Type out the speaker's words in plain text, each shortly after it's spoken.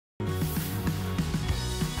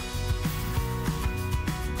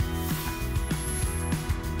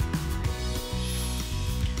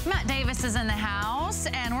Davis is in the house,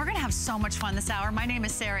 and we're gonna have so much fun this hour. My name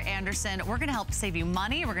is Sarah Anderson. We're gonna help save you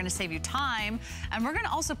money, we're gonna save you time, and we're gonna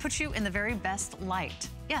also put you in the very best light.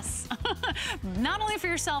 Yes, not only for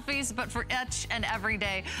your selfies, but for each and every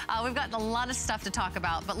day. We've got a lot of stuff to talk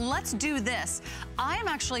about, but let's do this. I am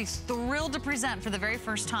actually thrilled to present for the very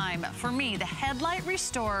first time, for me, the Headlight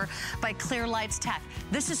Restore by Clear Lights Tech.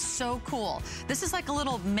 This is so cool. This is like a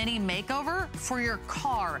little mini makeover for your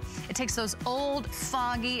car. It takes those old,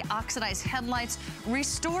 foggy, oxidized headlights,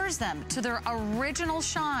 restores them to their original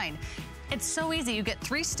shine. It's so easy. You get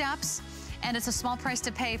 3 steps, and it's a small price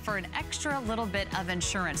to pay for an extra little bit of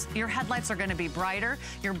insurance. Your headlights are gonna be brighter.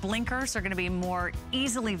 Your blinkers are gonna be more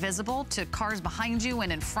easily visible to cars behind you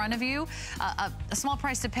and in front of you. A small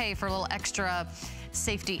price to pay for a little extra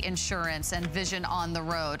safety insurance and vision on the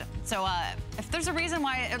road. So if there's a reason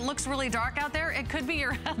why it looks really dark out there, it could be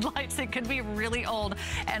your headlights. It could be really old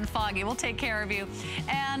and foggy. We'll take care of you.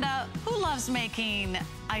 And who loves making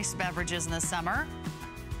iced beverages in the summer?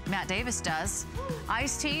 Matt Davis does.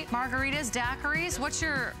 Iced tea, margaritas, daiquiris. What's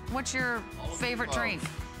your favorite drink?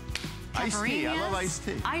 Iced tea. I love iced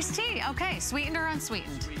tea. Iced tea. Okay. Sweetened or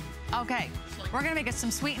unsweetened? Sweet. Okay. We're gonna make us some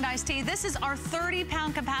sweetened iced tea. This is our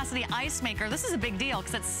 30-pound capacity ice maker. This is a big deal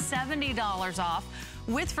because it's $70 off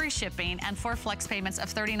with free shipping and 4 flex payments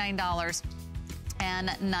of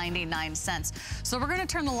 $39.99. So we're gonna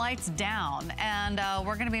turn the lights down, and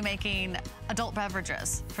we're gonna be making adult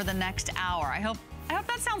beverages for the next hour. I hope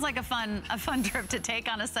that sounds like a fun trip to take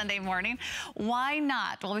on a Sunday morning. Why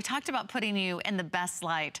not? Well, we talked about putting you in the best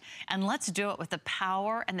light, and let's do it with the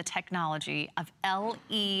power and the technology of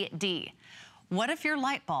LED. What if your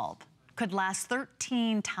light bulb could last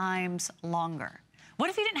 13 times longer? What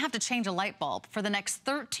if you didn't have to change a light bulb for the next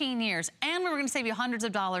 13 years, and we were gonna save you hundreds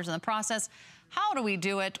of dollars in the process? How do we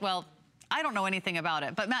do it? Well, I don't know anything about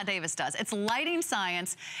it, but Matt Davis does. It's lighting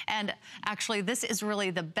science, and actually this is really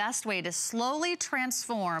the best way to slowly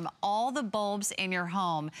transform all the bulbs in your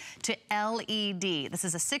home to LED. This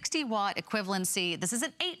is a 60-watt equivalency. This is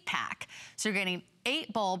an 8-pack. So you're getting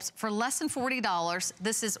 8 bulbs for less than $40.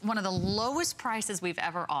 This is one of the lowest prices we've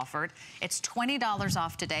ever offered. It's $20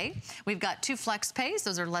 off today. We've got 2 flex pays.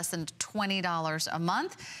 Those are less than $20 a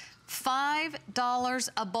month. $5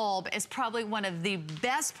 a bulb is probably one of the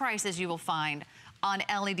best prices you will find on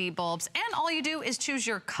LED bulbs. And all you do is choose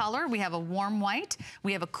your color. We have a warm white,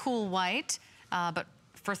 we have a cool white, but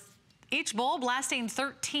for each bulb lasting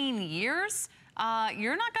 13 years,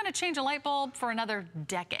 you're not gonna change a light bulb for another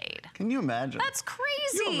decade. Can you imagine? That's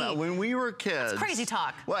crazy. When we were kids. That's crazy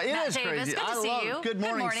talk. Well, it Matt is Davis, crazy. good to see you. Good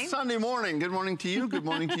morning, Sunday morning. Good morning to you. Good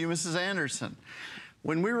morning to you, Mrs. Anderson.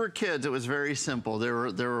 When we were kids, it was very simple. There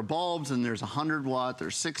were bulbs, and there's 100 watt,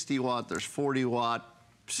 there's 60 watt, there's 40 watt.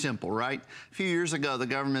 Simple, right? A few years ago, the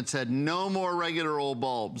government said no more regular old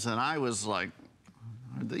bulbs, and I was like,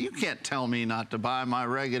 you can't tell me not to buy my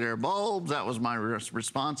regular bulbs. That was my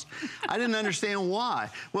response. I didn't understand why.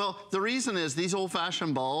 Well, the reason is these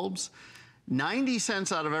old-fashioned bulbs, 90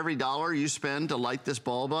 cents out of every dollar you spend to light this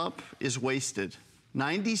bulb up is wasted.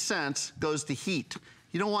 90 cents goes to heat.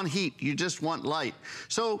 You don't want heat, you just want light.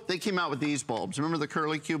 So they came out with these bulbs. Remember the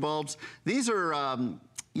curly Q bulbs? These are,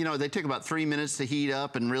 you know, they take about 3 minutes to heat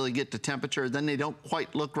up and really get to temperature. Then they don't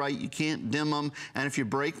quite look right. You can't dim them. And if you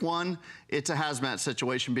break one, it's a hazmat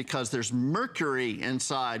situation because there's mercury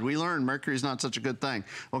inside. We learned mercury is not such a good thing.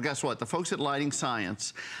 Well, guess what? The folks at Lighting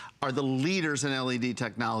Science are the leaders in LED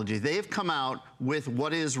technology. They've come out with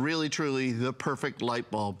what is really, truly the perfect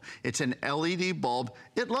light bulb. It's an LED bulb.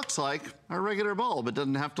 It looks like a regular bulb. It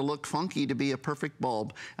doesn't have to look funky to be a perfect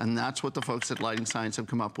bulb. And that's what the folks at Lighting Science have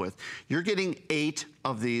come up with. You're getting 8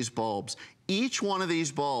 of these bulbs. Each one of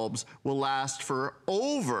these bulbs will last for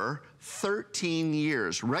over 13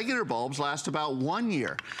 years. Regular bulbs last about 1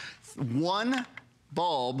 year. One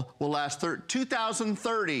bulb will last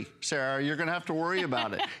 2030, Sarah. You're gonna have to worry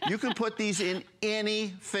about it. You can put these in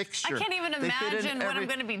any fixture. I can't even imagine what I'm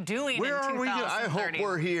gonna be doing in 2030. Where are we? I hope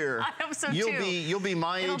we're here. I hope so too. You'll be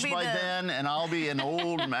my age by then, and I'll be an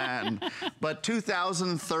old man. But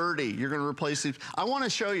 2030, you're gonna replace these. I wanna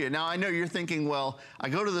show you. Now, I know you're thinking, well, I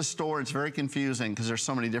go to the store, it's very confusing because there's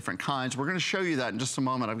so many different kinds. We're gonna show you that in just a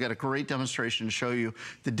moment. I've got a great demonstration to show you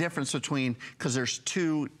the difference between, because there's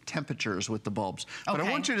 2 temperatures with the bulbs. But I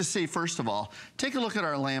want you to see, first of all, take a look at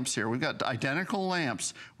our lamps here. We've got identical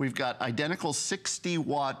lamps. We've got identical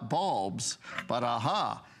 60-watt bulbs, but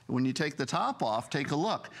aha, when you take the top off, take a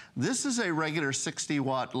look. This is a regular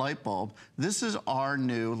 60-watt light bulb. This is our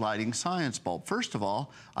new lighting science bulb. First of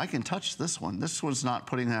all, I can touch this one. This one's not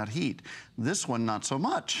putting out heat. This one, not so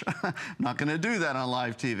much. Not gonna do that on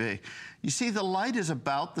live TV. You see, the light is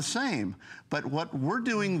about the same, but what we're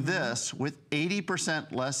doing this with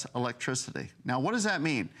 80% less electricity. Now, what does that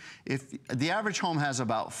mean? If the average home has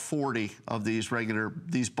about 40 of these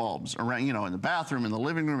bulbs around, you know, in the bathroom, in the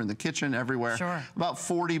living room, in the kitchen, everywhere. Sure. About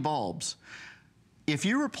 40 bulbs. If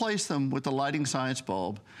you replace them with the lighting science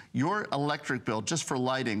bulb, your electric bill just for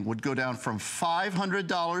lighting would go down from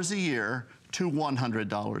 $500 a year to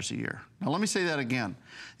 $100 a year. Now, let me say that again.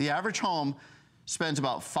 The average home spends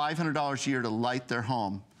about $500 a year to light their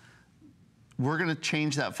home. We're gonna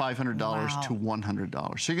change that $500 to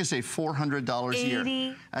 $100. So you're gonna save $400 a year.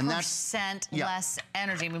 80% less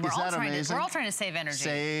energy. I mean, we're all trying to save energy.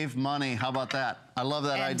 Save money, how about that? I love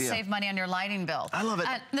that idea. And save money on your lighting bill. I love it.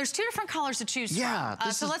 There's two different colors to choose from.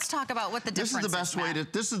 So let's talk about what the difference is.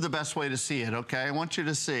 This is the best way to see it, okay? I want you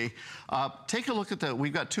to see. Take a look at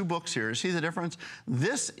we've got two books here. See the difference?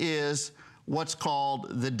 This is what's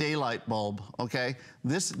called the daylight bulb, okay?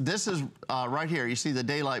 This is right here. You see the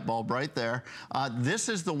daylight bulb right there. This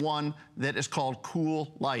is the one that is called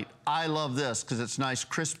cool light. I love this because it's nice,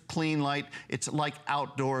 crisp, clean light. It's like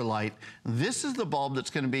outdoor light. This is the bulb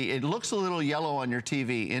that's gonna be, it looks a little yellow on your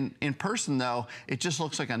TV. In person though, it just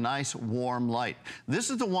looks like a nice warm light. This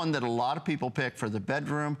is the one that a lot of people pick for the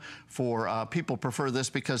bedroom, people prefer this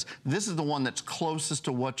because this is the one that's closest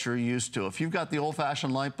to what you're used to. If you've got the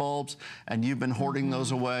old-fashioned light bulbs and you've been hoarding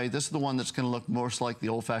those away, this is the one that's gonna look most like the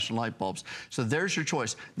old-fashioned light bulbs. So there's your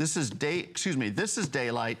choice. This is this is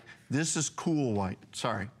daylight, this is cool white.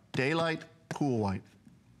 Sorry, daylight, cool white,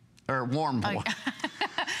 or warm white.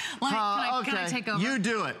 Can I take over? You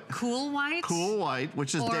do it. Cool white? Cool white,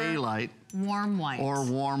 which is daylight. Warm white. Or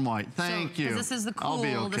warm white. Thank you. This is the cool. I'll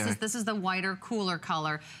be okay. This is the whiter, cooler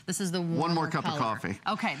color. This is the warmer One more cup color. of coffee.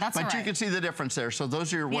 Okay, that's all right. But you can see the difference there. So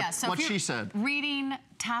those are what she said. Reading,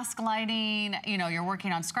 task lighting, you know, you're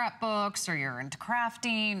working on scrapbooks or you're into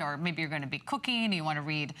crafting or maybe you're going to be cooking, you want to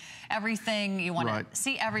read everything, you want to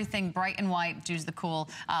see everything bright and white, choose the cool.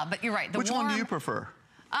 But you're right. Which one do you prefer?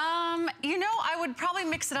 You know, I would probably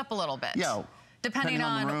mix it up a little bit. Yeah. Depending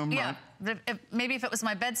on the room, right? Maybe if it was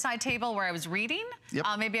my bedside table where I was reading,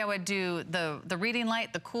 maybe I would do the reading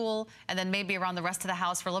light, the cool, and then maybe around the rest of the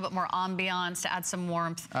house for a little bit more ambiance to add some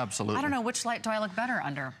warmth. Absolutely. I don't know, which light do I look better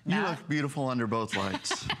under, Matt? You look beautiful under both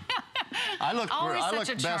lights. I look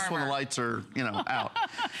best when the lights are, you know, out.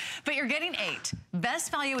 But you're getting 8.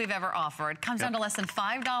 Best value we've ever offered. Comes down to less than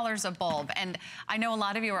 $5 a bulb. And I know a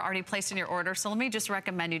lot of you are already placing your order, so let me just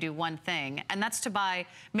recommend you do one thing, and that's to buy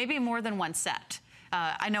maybe more than one set.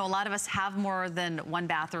 I know a lot of us have more than one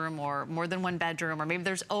bathroom or more than one bedroom, or maybe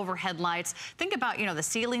there's overhead lights. Think about, you know, the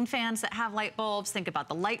ceiling fans that have light bulbs. Think about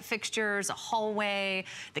the light fixtures, a hallway,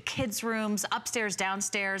 the kids' rooms, upstairs,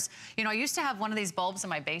 downstairs. You know, I used to have one of these bulbs in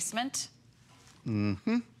my basement. Don't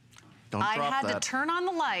drop that. I had to turn on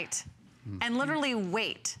the light and literally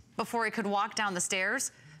wait before I could walk down the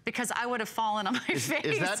stairs, because I would have fallen on my face.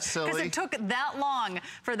 Is that silly? Because it took that long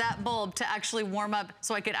for that bulb to actually warm up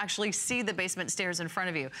so I could actually see the basement stairs in front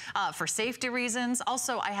of you. For safety reasons.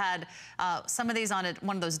 Also, I had some of these on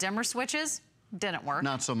one of those dimmer switches. Didn't work.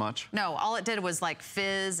 Not so much. No, all it did was like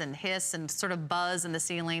fizz and hiss and sort of buzz in the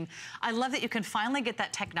ceiling. I love that you can finally get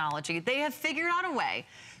that technology. They have figured out a way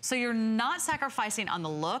so you're not sacrificing on the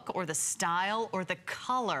look or the style or the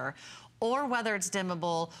color, or whether it's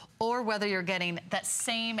dimmable, or whether you're getting that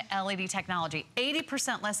same LED technology.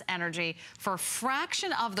 80% less energy for a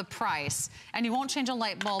fraction of the price, and you won't change a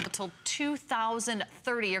light bulb until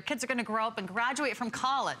 2030. Your kids are gonna grow up and graduate from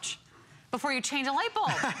college before you change a light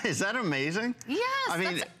bulb. Is that amazing? Yes, I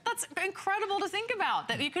mean, that's incredible to think about,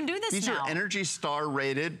 that you can do this now. These are Energy Star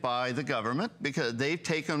rated by the government because they've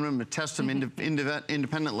taken them and tested them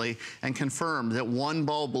independently and confirmed that one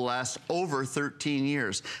bulb will last over 13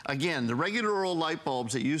 years. Again, the regular old light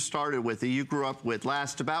bulbs that you started with, that you grew up with,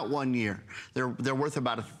 last about 1 year. They're worth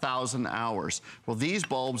about 1,000 hours. Well, these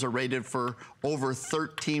bulbs are rated for over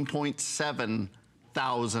 13.7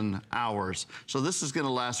 1,000 hours. So this is going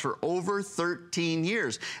to last for over 13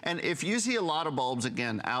 years. And if you see a lot of bulbs,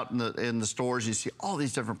 again, out in the stores, you see all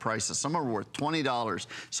these different prices. Some are worth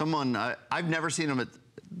 $20. I've never seen them at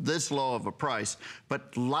this low of a price,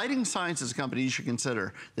 but Lighting Science is a company you should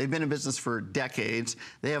consider. They've been in business for decades.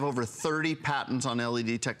 They have over 30 patents on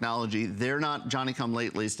LED technology. They're not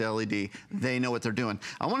Johnny-come-latelys to LED. They know what they're doing.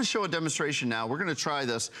 I want to show a demonstration now. We're going to try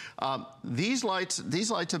this. These lights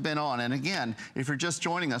have been on, and again, if you're just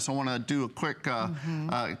joining us, I want to do a quick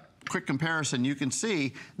quick comparison, you can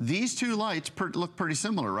see these two lights look pretty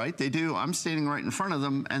similar, right? They do. I'm standing right in front of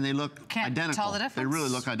them, and they look identical. Can't tell the difference? They really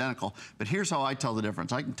look identical. But here's how I tell the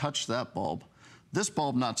difference. I can touch that bulb. This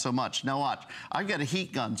bulb, not so much. Now watch. I've got a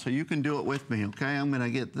heat gun, so you can do it with me, okay? I'm gonna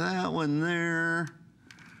get that one there.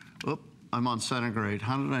 Oop, I'm on centigrade.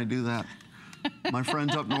 How did I do that? My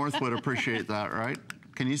friends up north would appreciate that, right?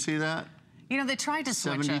 Can you see that? You know, they tried to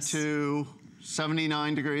switch 72,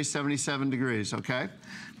 79 degrees, 77 degrees, okay?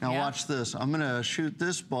 Now watch this. I'm gonna shoot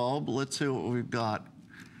this bulb. Let's see what we've got.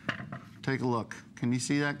 Take a look. Can you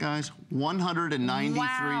see that, guys?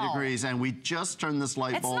 193 degrees, and we just turned this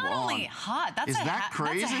light bulb on. It's not only hot. That's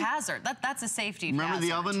crazy? That's a hazard. That's a safety hazard. Remember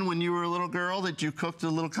the oven when you were a little girl that you cooked the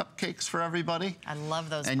little cupcakes for everybody? I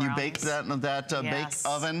love those And brownies. you baked that in that bake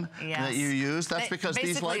oven that you use? That's because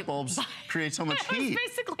these light bulbs create so much heat.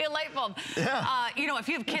 It's basically a light bulb. Yeah. You know, if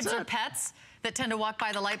you have kids or pets that tend to walk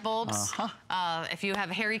by the light bulbs, if you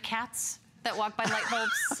have hairy cats that walk by light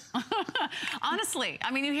bulbs. Honestly, I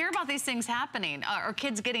mean, you hear about these things happening, or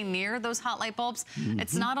kids getting near those hot light bulbs.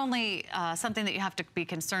 It's not only something that you have to be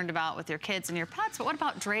concerned about with your kids and your pets, but what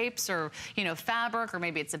about drapes or, you know, fabric, or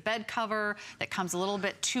maybe it's a bed cover that comes a little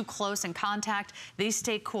bit too close in contact. These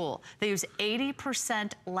stay cool. They use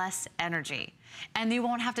 80% less energy, and you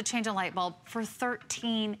won't have to change a light bulb for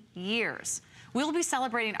 13 years. We'll be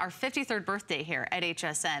celebrating our 53rd birthday here at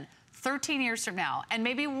HSN. 13 years from now, and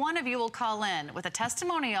maybe one of you will call in with a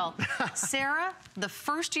testimonial. Sarah, the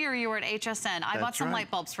first year you were at HSN, I bought some light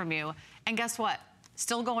bulbs from you, and guess what?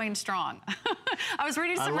 Still going strong. I was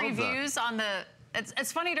reading some reviews on the,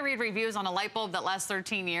 it's funny to read reviews on a light bulb that lasts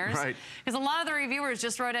 13 years. Right. Because a lot of the reviewers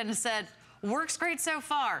just wrote in and said, works great so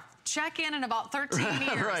far. Check in about 13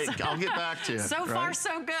 years. Right, I'll get back to you. So far,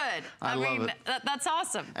 so good. I mean, that's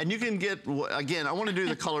awesome. And you can get, again, I want to do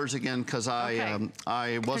the colors again because I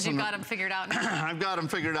wasn't. Because you've got them figured out now. I've got them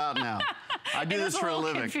figured out now. I do this for a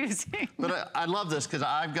living. Confusing. But I love this because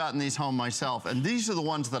I've gotten these home myself, and these are the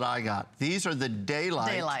ones that I got. These are the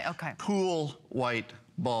Daylight Cool White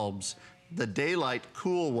bulbs. The Daylight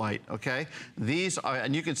Cool White, okay? These are,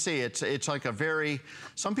 and you can see it's like a very,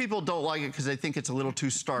 some people don't like it because they think it's a little too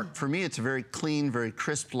stark. For me, it's a very clean, very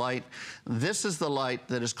crisp light. This is the light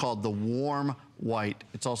that is called the warm white.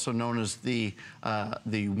 It's also known as the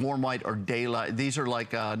warm white or daylight. These are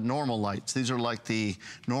like normal lights. These are like the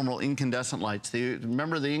normal incandescent lights.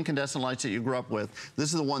 Remember the incandescent lights that you grew up with?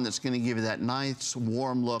 This is the one that's going to give you that nice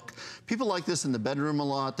warm look. People like this in the bedroom a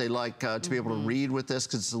lot. They like to be able to read with this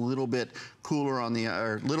because it's a little bit cooler on the,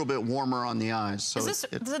 or a little bit warmer on the eyes. So, so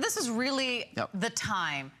this is really the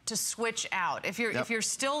time to switch out. If you're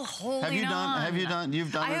still holding on.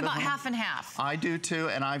 You've done it? I have about half and half. I do too,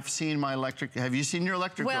 and I've seen my electric. Have you seen your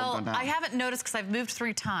electric bill go down? Well, I haven't noticed because I've moved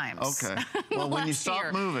 3 times. Okay. Well, when you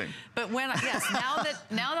stop moving. But when now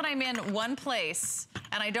that I'm in one place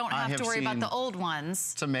and I don't have to worry about the old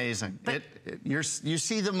ones. It's amazing. You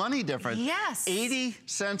see the money difference. Yes. 80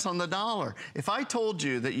 cents on the dollar. If I told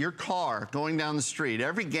you that your car going down the street,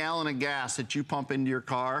 every gallon of gas that you pump into your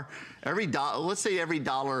car, let's say every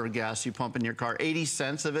dollar of gas you pump in your car, 80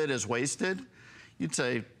 cents of it is wasted, you'd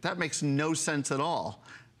say, that makes no sense at all.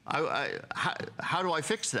 How do I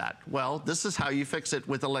fix that? Well, this is how you fix it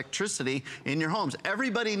with electricity in your homes.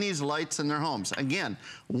 Everybody needs lights in their homes. Again,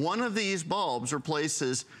 one of these bulbs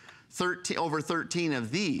replaces over 13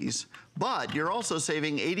 of these, but you're also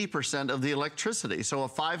saving 80% of the electricity. So a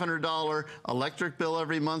 $500 electric bill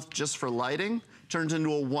every month just for lighting turns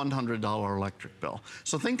into a $100 electric bill.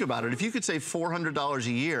 So think about it. If you could save $400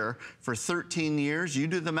 a year for 13 years, you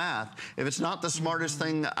do the math. If it's not the smartest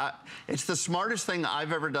thing, it's the smartest thing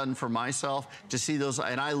I've ever done for myself to see those,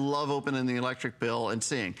 and I love opening the electric bill and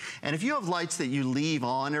seeing. And if you have lights that you leave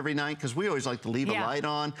on every night, because we always like to leave a light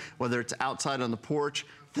on, whether it's outside on the porch,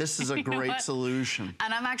 this is a great solution.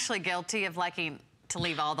 And I'm actually guilty of liking to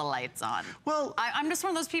leave all the lights on. Well, I'm just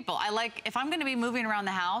one of those people. I like, if I'm gonna be moving around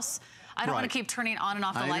the house, I don't want to keep turning on and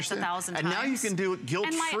off the lights 1,000 times. And now you can do it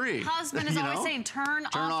guilt-free. And my husband is always saying, turn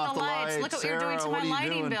off the lights. Look at what you're doing to my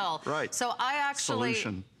lighting bill. Right. So I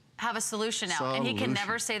actually have a solution now, and he can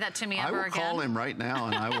never say that to me ever again. I will call him right now,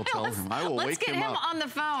 and I will tell him. I will wake him up. Let's get him on the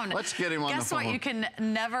phone. Let's get him on the phone. Guess what? You can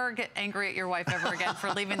never get angry at your wife ever again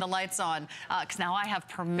for leaving the lights on, because now I have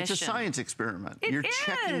permission. It's a science experiment. You're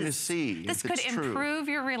checking to see if it's true. This could improve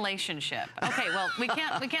your relationship. Okay, well, we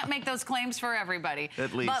can't make those claims for everybody.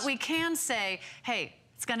 At least. But we can say, hey,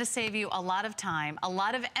 it's going to save you a lot of time, a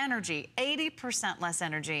lot of energy, 80% less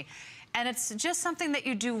energy, and it's just something that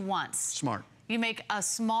you do once. Smart. You make a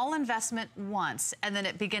small investment once, and then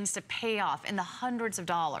it begins to pay off in the hundreds of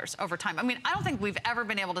dollars over time. I mean, I don't think we've ever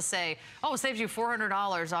been able to say, oh, it saves you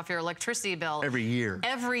 $400 off your electricity bill. Every year.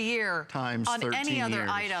 Every year. Times 13 on any other years.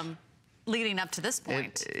 Item leading up to this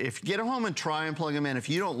point. If you get home and try and plug them in, if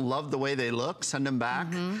you don't love the way they look, send them back.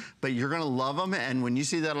 But you're going to love them, and when you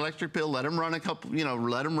see that electric bill, let them run a couple, you know,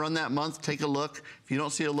 let them run that month, take a look. If you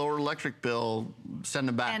don't see a lower electric bill, send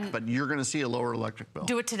them back, but you're going to see a lower electric bill.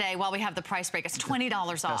 Do it today while we have the price break. It's $20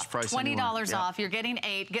 off. $20 off. You're getting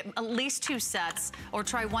 8. Get at least 2 sets, or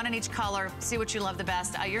try 1 in each color. See what you love the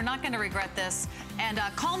best. You're not going to regret this. And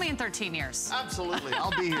call me in 13 years. Absolutely.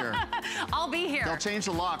 I'll be here. I'll be here. They'll change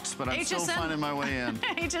the locks, but I'm still finding my way in.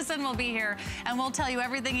 HSN will be here, and we'll tell you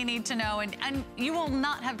everything you need to know, and you will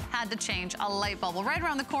not have had to change a light bulb. Well, right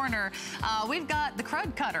around the corner, we've got the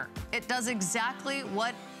crud cutter. It does exactly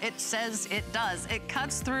what it says it does. It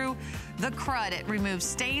cuts through the crud. It removes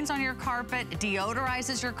stains on your carpet,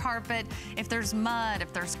 deodorizes your carpet. If there's mud,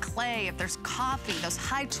 if there's clay, if there's coffee, those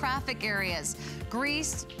high traffic areas,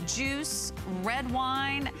 grease, juice, red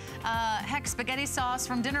wine, heck, spaghetti sauce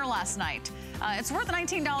from dinner last night. It's worth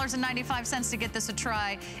 $19.95 to get this a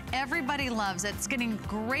try. Everybody loves it. It's getting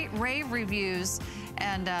great rave reviews.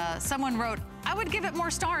 And someone wrote, I would give it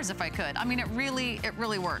more stars if I could. I mean, it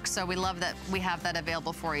really works. So we love that we have that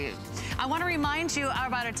available for you. I want to remind you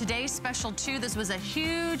about a today's special too. This was a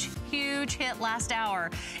huge hit last hour,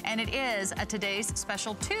 and it is a today's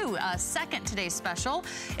special too, a second today's special.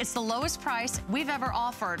 It's the lowest price we've ever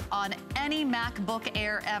offered on any MacBook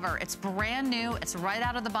Air ever. It's brand new. It's right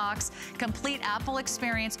out of the box. Complete Apple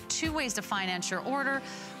experience. 2 ways to finance your order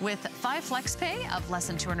with 5 flex pay of less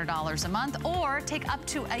than $200 a month, or take up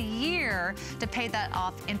to a year to pay that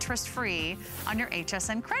off interest-free on your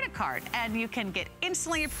HSN credit card. And you can get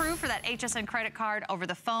instantly approved for that HSN credit card over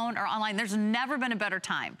the phone or online. There's never been a better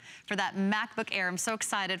time for that MacBook Air. I'm so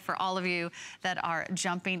excited for all of you that are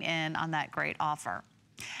jumping in on that great offer.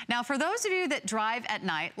 Now, for those of you that drive at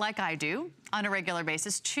night, like I do, on a regular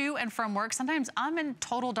basis, to and from work, sometimes I'm in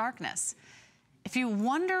total darkness. If you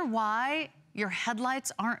wonder why your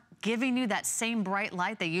headlights aren't giving you that same bright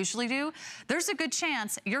light they usually do, there's a good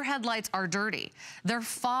chance your headlights are dirty. They're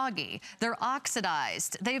foggy, they're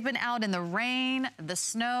oxidized. They've been out in the rain, the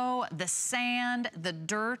snow, the sand, the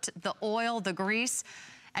dirt, the oil, the grease.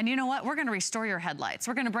 And you know what? We're gonna restore your headlights.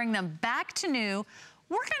 We're gonna bring them back to new.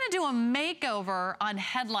 We're gonna do a makeover on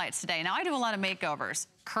headlights today. Now, I do a lot of makeovers.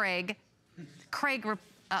 Craig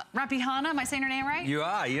Rapihana, am I saying her name right? You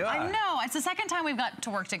are. I know, it's the second time we've got to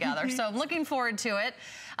work together, so I'm looking forward to it.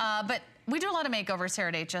 But we do a lot of makeovers here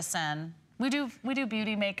at HSN. We do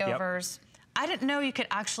beauty makeovers. Yep. I didn't know you could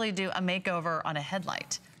actually do a makeover on a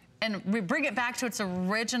headlight. And we bring it back to its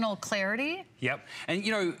original clarity. Yep, and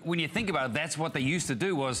you know, when you think about it, that's what they used to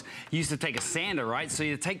do was, you used to take a sander, right? So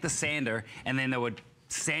you take the sander, and then they would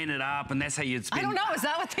sand it up, and that's how you'd spend. I don't know, is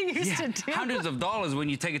that what they used to do? Hundreds of dollars when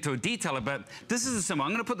you take it to a detailer, but this is a simple,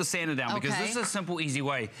 I'm gonna put the sander down because this is a simple, easy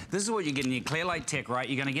way. This is what you're getting, your Clear Light Tech, right?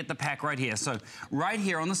 You're gonna get the pack right here. So right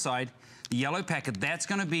here on the side, the yellow packet, that's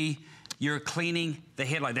gonna be you're cleaning the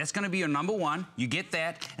headlight. That's gonna be your number 1. You get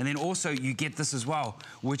that, and then also you get this as well,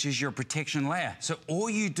 which is your protection layer. So all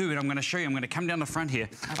you do, and I'm gonna show you, I'm gonna come down the front here.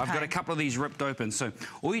 Okay. I've got a couple of these ripped open. So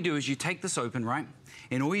all you do is you take this open, right?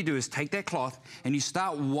 And all you do is take that cloth and you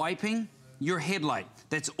start wiping your headlight.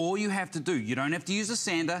 That's all you have to do. You don't have to use a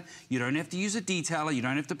sander, you don't have to use a detailer, you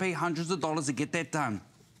don't have to pay hundreds of dollars to get that done.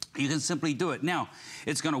 You can simply do it. Now,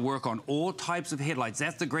 it's gonna work on all types of headlights.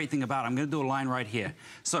 That's the great thing about it. I'm gonna do a line right here.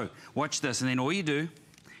 So, watch this, and then all you do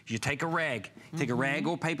is you take a rag. Take a rag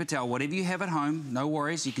or paper towel, whatever you have at home, no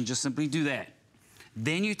worries, you can just simply do that.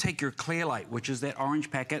 Then you take your Clear Light, which is that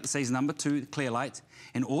orange packet that says number 2, Clear Light,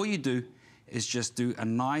 and all you do is just do a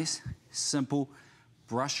nice, simple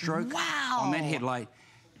brush stroke on that headlight.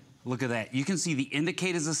 Look at that. You can see the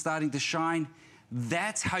indicators are starting to shine.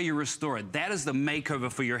 That's how you restore it. That is the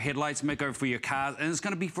makeover for your headlights, makeover for your cars, and it's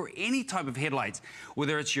gonna be for any type of headlights,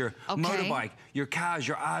 whether it's your motorbike, your cars,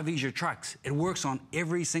 your RVs, your trucks. It works on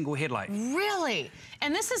every single headlight. Really?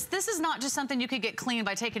 And this is not just something you could get clean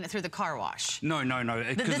by taking it through the car wash. No.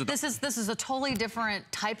 This is a totally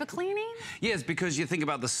different type of cleaning? Yes, because you think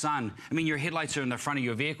about the sun. I mean, your headlights are in the front of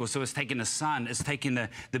your vehicle, so it's taking the sun, it's taking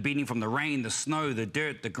the beating from the rain, the snow, the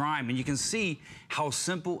dirt, the grime, and you can see how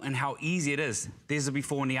simple and how easy it is. There's a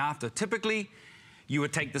before and the after. Typically, you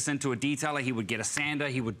would take this into a detailer, he would get a sander,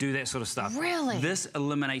 he would do that sort of stuff. Really? This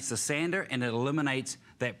eliminates the sander and it eliminates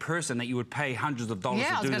that person that you would pay hundreds of dollars to do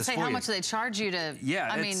this for you. Yeah, I was going to say, how much do they charge you to...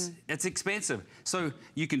 Yeah, it's expensive. So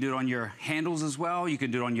you can do it on your handles as well. You can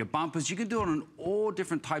do it on your bumpers. You can do it on all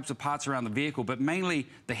different types of parts around the vehicle, but mainly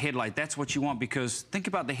the headlight. That's what you want, because think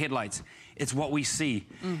about the headlights. It's what we see.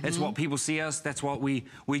 It's what people see us. That's what we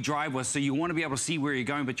drive with. So you want to be able to see where you're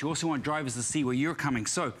going, but you also want drivers to see where you're coming.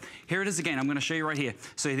 So here it is again. I'm going to show you right here.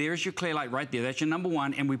 So there's your clear light right there. That's your number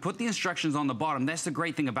one. And we put the instructions on the bottom. That's the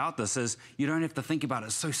great thing about this, is you don't have to think about it.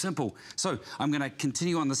 It's so simple. So I'm going to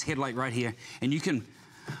continue on this headlight right here. And you can...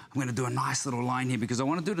 I'm going to do a nice little line here because I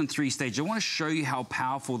want to do it in 3 stages. I want to show you how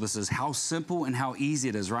powerful this is, how simple and how easy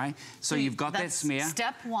it is, right? So you've got that smear.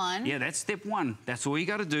 Step one. Yeah, that's step one. That's all you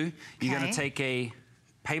got to do. You're going to take a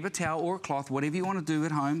paper towel or a cloth, whatever you want to do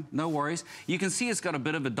at home, no worries. You can see it's got a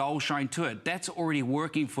bit of a dull shine to it. That's already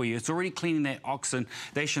working for you. It's already cleaning that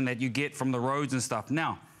oxidation that you get from the roads and stuff.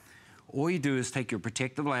 Now, all you do is take your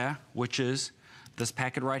protective layer, which is this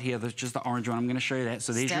packet right here, that's just the orange one. I'm going to show you that.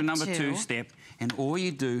 So there's your number 2 step. And all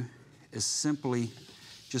you do is simply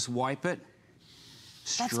just wipe it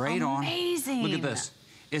straight on. That's amazing. Look at this.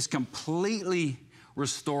 It's completely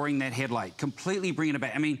restoring that headlight, completely bringing it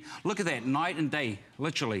back. I mean, look at that, night and day,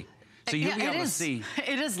 literally. So you'll be able to see.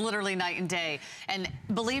 It is literally night and day. And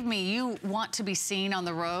believe me, you want to be seen on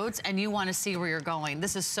the roads and you want to see where you're going.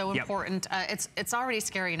 This is so important. It's already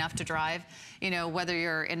scary enough to drive, you know, whether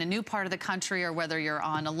you're in a new part of the country or whether you're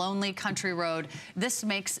on a lonely country road. This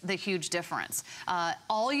makes the huge difference.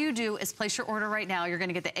 All you do is place your order right now. You're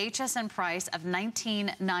going to get the HSN price of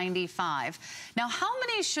 $19.95. Now, how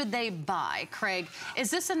many should they buy, Craig? Is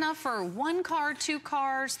this enough for 1 car, 2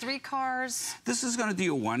 cars, 3 cars? This is going to do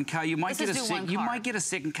your 1 car. You might get a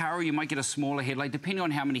second car, or you might get a smaller headlight, depending on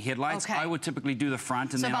how many headlights. I would typically do the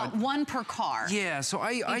front, and so then about 1 per car. Yeah. So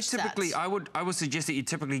I typically I would suggest that you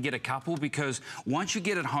typically get a couple, because once you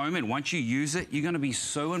get it home and once you use it, you're going to be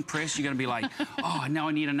so impressed. You're going to be like, oh, now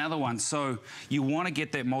I need another one. So you want to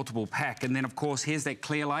get that multiple pack, and then of course here's that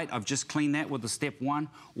clear light. I've just cleaned that with the step 1.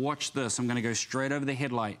 Watch this. I'm going to go straight over the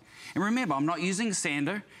headlight, and remember, I'm not using a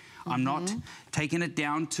sander. I'm not taking it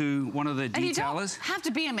down to one of the detailers. And you don't have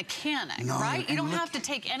to be a mechanic, right? You don't have to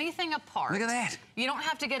take anything apart. Look at that. You don't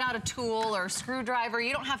have to get out a tool or a screwdriver.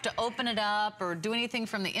 You don't have to open it up or do anything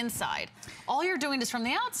from the inside. All you're doing is from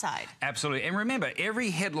the outside. Absolutely. And remember,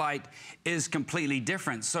 every headlight is completely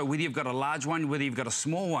different. So whether you've got a large one, whether you've got a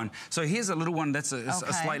small one. So here's a little one that's a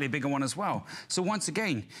slightly bigger one as well. So once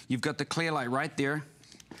again, you've got the clear light right there.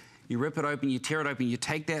 You rip it open, you tear it open, you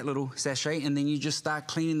take that little sachet, and then you just start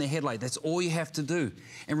cleaning the headlight. That's all you have to do.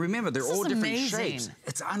 And remember, they're all different shapes.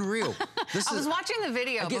 It's unreal. I was watching the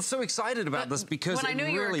video. I get so excited about this because when I knew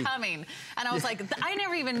you were coming, and I was like, I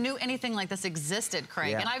never even knew anything like this existed,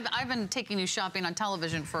 Craig. And I've been taking you shopping on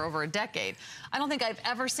television for over a decade. I don't think I've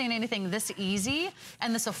ever seen anything this easy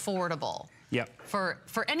and this affordable.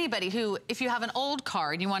 For anybody who, if you have an old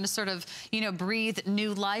car and you want to sort of, you know, breathe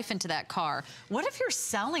new life into that car. What if you're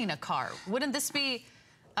selling a car? Wouldn't this be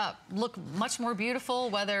look much more beautiful,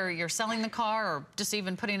 whether you're selling the car or just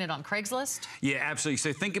even putting it on Craigslist? Yeah, absolutely.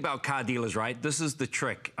 So think about car dealers, right? This is the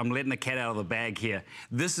trick. I'm letting the cat out of the bag here.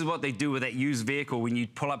 This is what they do with that used vehicle. When you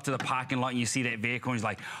pull up to the parking lot and you see that vehicle and you're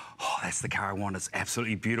like, oh, that's the car I want. It's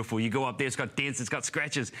absolutely beautiful. You go up there, it's got dents, it's got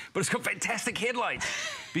scratches, but it's got fantastic headlights,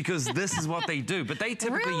 because this is what they do. But they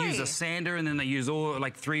typically use a sander, and then they use all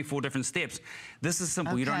like 3 or 4 different steps. This is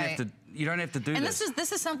simple. You don't have to do this. And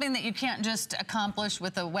this is something that you can't just accomplish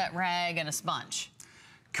with a wet rag and a sponge.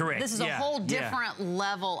 Correct. This is a whole different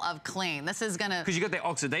level of clean. This is gonna, because you got the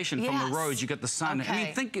oxidation from the roads, you got the sun.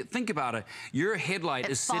 I mean, think about it. Your headlight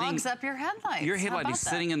is sitting. It fogs up your headlights. Your headlight is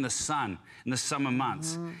sitting in the sun in the summer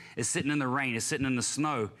months. It's sitting in the rain. It's sitting in the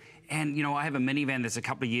snow. And you know, I have a minivan that's a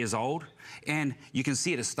couple of years old, and you can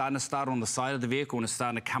see it. It's starting to start on the side of the vehicle, and it's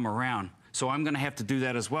starting to come around. So I'm going to have to do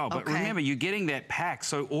that as well. But remember, you're getting that pack,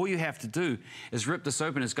 so all you have to do is rip this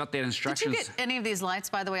open. It's got that instructions. Did you get any of these lights,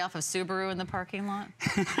 by the way, off of Subaru in the parking lot?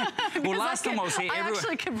 Well, last time I was here, I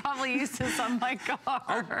actually could probably use this on my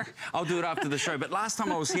car. I'll do it after the show. But last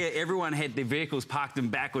time I was here, everyone had their vehicles parked in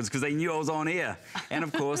backwards because they knew I was on air. And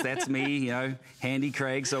of course, that's me, you know, handy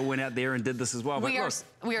Craig. So I went out there and did this as well. But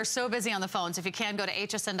we are so busy on the phones. If you can, go to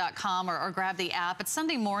hsn.com or grab the app. It's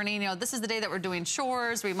Sunday morning. You know, this is the day that we're doing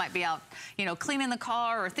chores. We might be out, you know, cleaning the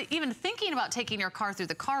car, or even thinking about taking your car through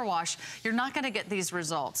the car wash. You're not going to get these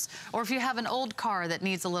results. Or if you have an old car that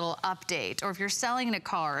needs a little update, or if you're selling a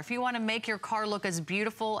car, if you want to make your car look as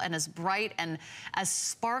beautiful and as bright and as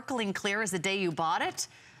sparkling clear as the day you bought it,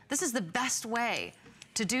 this is the best way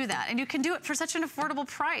to do that. And you can do it for such an affordable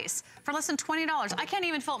price, for less than $20. I can't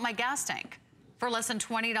even fill up my gas tank for less than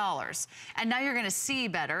 $20. And now you're gonna see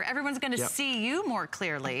better. Everyone's gonna see you more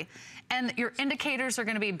clearly. And your indicators are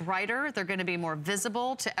gonna be brighter. They're gonna be more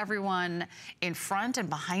visible to everyone in front and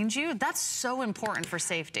behind you. That's so important for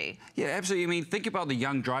safety. Yeah, absolutely. I mean, think about the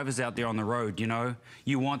young drivers out there on the road, you know.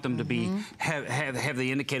 You want them to be, have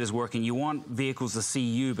the indicators working. You want vehicles to see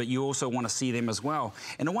you, but you also want to see them as well.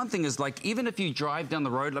 And the one thing is, like, even if you drive down the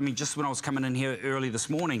road, I mean, just when I was coming in here early this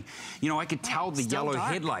morning, you know, I could tell the yellow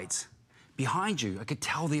headlights behind you. I could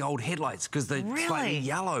tell the old headlights because they're slightly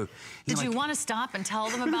yellow. Did you want to stop and tell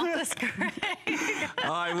them about this, Greg?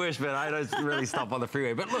 Oh, I wish, but I don't really stop on the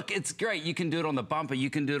freeway. But look, it's great. You can do it on the bumper. You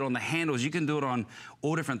can do it on the handles. You can do it on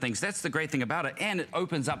all different things. That's the great thing about it. And it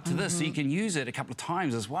opens up to this, so you can use it a couple of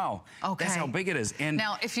times as well. Okay. That's how big it is. And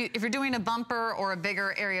now, if you're doing a bumper or a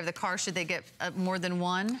bigger area of the car, should they get more than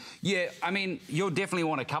one? Yeah, I mean, you'll definitely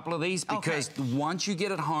want a couple of these because once you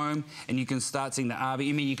get it home and you can start seeing the RV,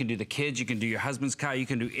 I mean, you can do the kids, you can do your husband's car, you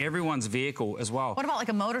can do everyone's vehicle as well. What about like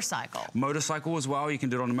a motorcycle? Motorcycle as well. You can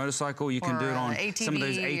do it on a motorcycle. You can do it on some of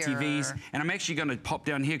those ATVs. And I'm actually going to pop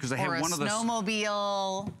down here because I have one of those. Or a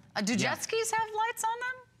snowmobile. Do jet skis have lights on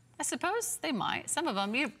them? I suppose they might. Some of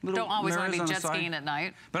them. You don't always want to be jet skiing at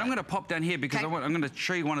night. But I'm going to pop down here because I'm going to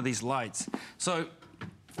show you one of these lights. So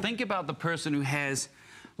think about the person who has,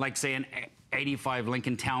 like, say, an 85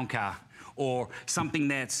 Lincoln Town Car, or something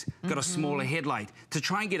that's got a smaller headlight. To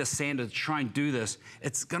try and get a sander to try and do this,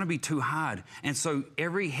 it's gonna be too hard. And so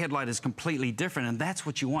every headlight is completely different, and that's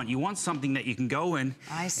what you want. You want something that you can go in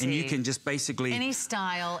and you can just basically... Any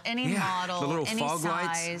style, any model, the little any fog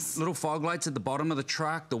size. Lights, little fog lights at the bottom of the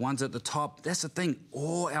truck, the ones at the top. That's the thing,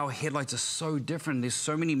 all our headlights are so different. There's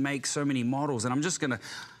so many makes, so many models, and I'm just gonna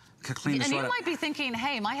clean this and you might be thinking,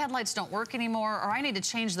 hey, my headlights don't work anymore, or I need to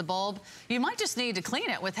change the bulb. You might just need to clean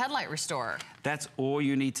it with Headlight Restorer. That's all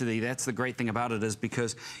you need to do. That's the great thing about it, is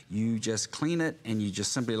because you just clean it and you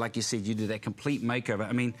just simply, like you said, you do that complete makeover.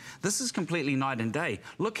 I mean, this is completely night and day.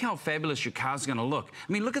 Look how fabulous your car's gonna look.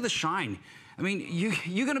 I mean, look at the shine. I mean,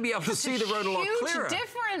 you're going to be able to see the road a lot clearer. Huge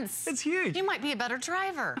difference. It's huge. You might be a better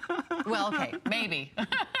driver. Well, okay, maybe.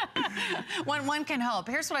 One can hope.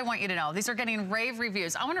 Here's what I want you to know. These are getting rave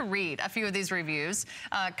reviews. I want to read a few of these reviews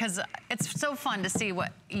because it's so fun to see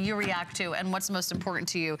what you react to and what's most important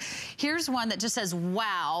to you. Here's one that just says,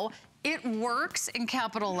 wow, it works in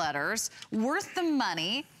capital letters, worth the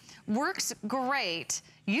money, works great.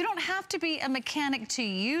 You don't have to be a mechanic to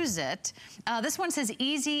use it. This one says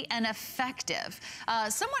easy and effective.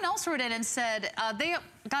 Someone else wrote in and said they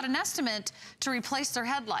got an estimate to replace their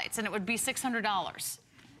headlights, and it would be $600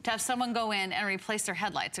 to have someone go in and replace their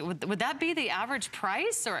headlights. Would that be the average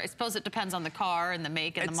price? Or I suppose it depends on the car and the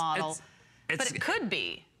make and the model. But it could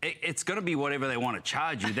be. It's going to be whatever they want to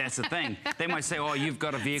charge you. That's the thing. They might say, "Oh, you've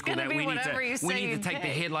got a vehicle that we need to take the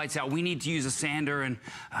headlights out. We need to use a sander, and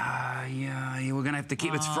yeah, we're going to have to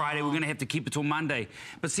keep. It's Friday. We're going to have to keep it till Monday."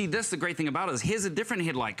 But see, that's the great thing about it is here's a different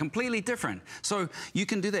headlight, completely different. So you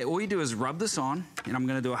can do that. All you do is rub this on, and I'm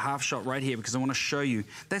going to do a half shot right here because I want to show you.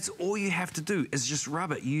 That's all you have to do is just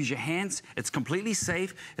rub it. You use your hands. It's completely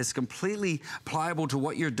safe. It's completely pliable to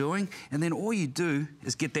what you're doing, and then all you do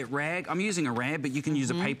is get that rag. I'm using a rag, but you can use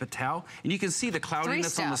a paper towel, and you can see the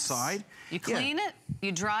cloudiness on the side. You clean it,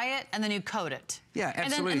 you dry it, and then you coat it. Yeah,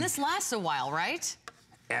 absolutely. And this lasts a while, right?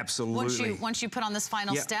 Absolutely. Once you put on this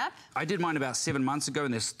final step? I did mine about 7 months ago,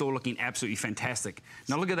 and they're still looking absolutely fantastic.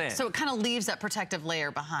 Now look at that. So it kind of leaves that protective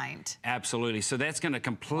layer behind. Absolutely. So that's going to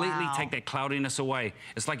completely take that cloudiness away.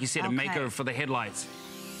 It's like you said, a makeover for the headlights.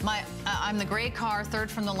 I'm the gray car, third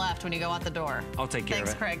from the left when you go out the door. I'll take care of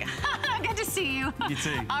it. Thanks, Craig. Good to see you. You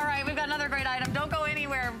too. All right, we've got another great item. Don't go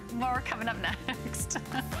anywhere. More coming up next.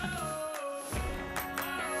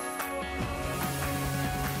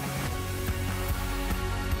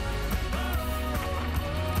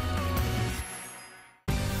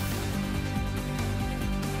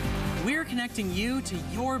 We're connecting you to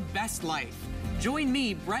your best life. Join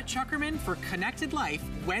me, Brett Chuckerman, for Connected Life,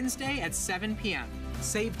 Wednesday at 7 p.m.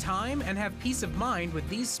 Save time and have peace of mind with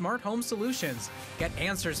these smart home solutions. Get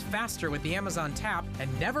answers faster with the Amazon Tap, and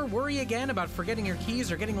never worry again about forgetting your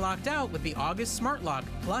keys or getting locked out with the August Smart Lock.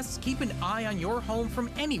 Plus, keep an eye on your home from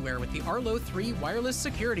anywhere with the Arlo 3 wireless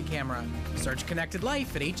security camera. Search Connected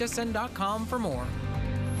Life at hsn.com for more.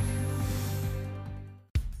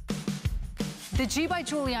 The G by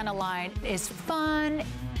Giuliana line is fun,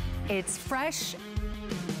 it's fresh,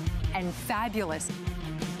 and fabulous.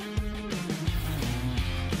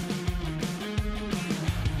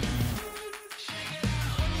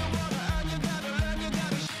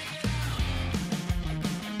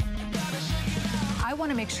 I want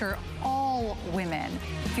to make sure all women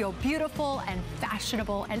feel beautiful and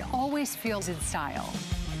fashionable and always feels in style.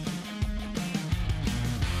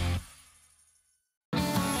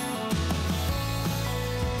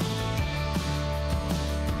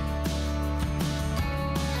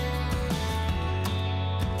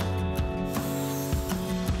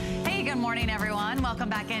 Good morning, everyone. Welcome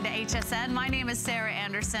back into HSN. My name is Sarah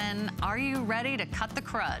Anderson. Are you ready to cut the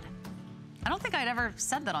crud? I don't think I'd ever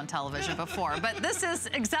said that on television before, but this is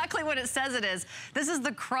exactly what it says it is. This is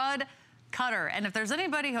the crud cutter. And if there's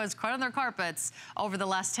anybody who has crud on their carpets over the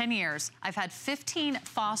last 10 years, I've had 15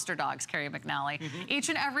 foster dogs, Carrie McNally. Each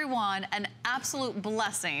and every one an absolute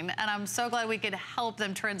blessing. And I'm so glad we could help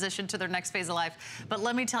them transition to their next phase of life. But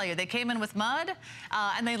let me tell you, they came in with mud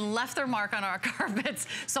and they left their mark on our carpets.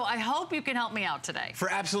 So I hope you can help me out today. For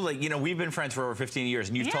absolutely, you know, we've been friends for over 15 years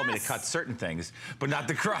and you've told me to cut certain things, but not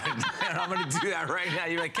the crud. And I'm going to do that right now.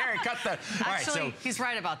 You're like, Carrie, cut the... Actually, all right, so he's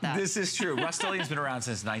right about that. This is true. Rust-Oleum's been around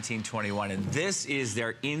since 1921. And this is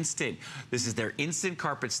their instant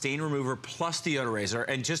carpet stain remover plus deodorizer.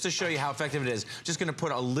 And just to show you how effective it is, just gonna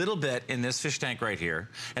put a little bit in this fish tank right here,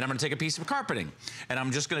 and I'm gonna take a piece of carpeting, and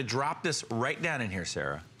I'm just gonna drop this right down in here,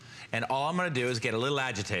 Sarah. And all I'm gonna do is get a little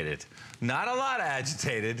agitated. Not a lot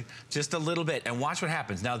agitated, just a little bit, and watch what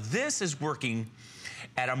happens. Now this is working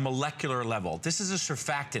at a molecular level. This is a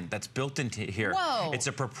surfactant that's built into here. Whoa. It's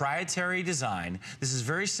a proprietary design. This is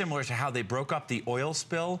very similar to how they broke up the oil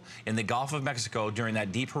spill in the Gulf of Mexico during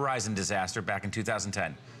that Deep Horizon disaster back in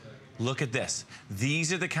 2010. Look at this.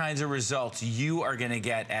 These are the kinds of results you are gonna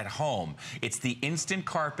get at home. It's the instant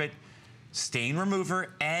carpet stain remover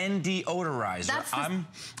and deodorizer. That's I'm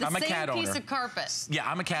a cat owner. piece of carpet. Yeah,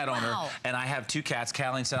 I'm a cat owner, and I have two cats,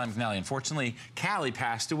 Callie and Sally McNally. Unfortunately, Callie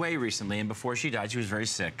passed away recently, and before she died, she was very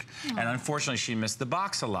sick. And unfortunately, she missed the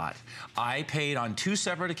box a lot. I paid on 2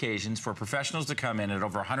 separate occasions for professionals to come in at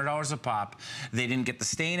over $100 a pop. They didn't get the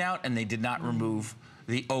stain out, and they did not remove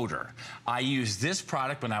the odor. I used this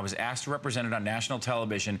product when I was asked to represent it on national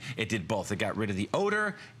television. It did both. It got rid of the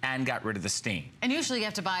odor and got rid of the stain. And usually you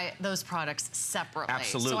have to buy those products separately.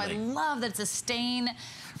 Absolutely. So I love that it's a stain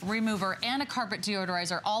remover and a carpet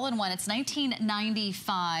deodorizer all in one. It's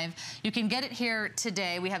 $19.95. You can get it here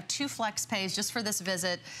today. We have 2 flex pays just for this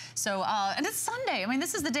visit. So, and it's Sunday. I mean,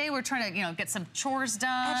 this is the day we're trying to, you know, get some chores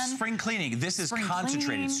done. Spring cleaning. This is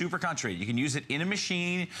concentrated, super concentrated. You can use it in a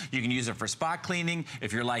machine. You can use it for spot cleaning.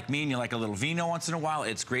 If you're like me and you like a little vino once in a while,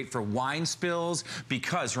 it's great for wine spills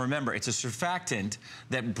because, remember, it's a surfactant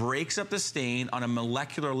that breaks up the stain on a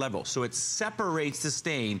molecular level. So it separates the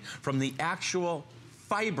stain from the actual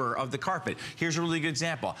fiber of the carpet. Here's a really good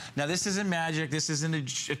example. Now, this isn't magic. This isn't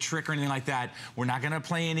a trick or anything like that. We're not going to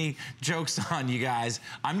play any jokes on you guys.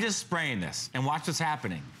 I'm just spraying this, and watch what's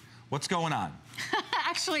happening. What's going on?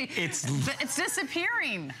 Actually, it's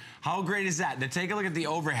disappearing. How great is that? Now take a look at the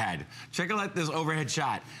overhead. Check out this overhead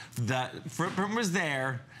shot. The footprint was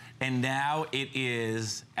there, and now it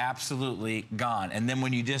is absolutely gone. And then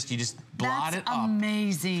when you just blot it up. That's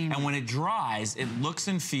amazing. And when it dries, it looks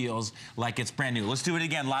and feels like it's brand new. Let's do it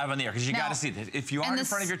again live on the air, because you gotta see it. If you aren't in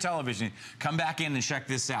front of your television, come back in and check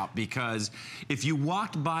this out, because if you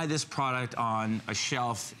walked by this product on a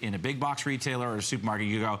shelf in a big box retailer or a supermarket,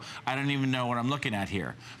 you go, I don't even know what I'm looking at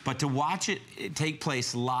here. But to watch it take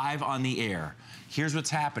place live on the air, here's what's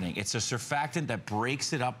happening. It's a surfactant that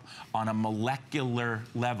breaks it up on a molecular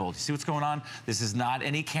level. Do you see what's going on? This is not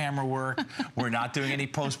any camera work. We're not doing any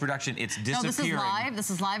post-production. It's disappearing. No, this is live. This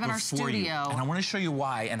is live in our studio. And I want to show you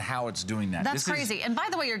why and how it's doing that. That's crazy. And by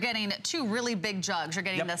the way, you're getting 2 really big jugs. You're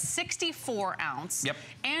getting the 64 ounce.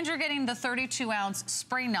 And you're getting the 32 ounce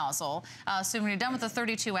spray nozzle. So when you're done with the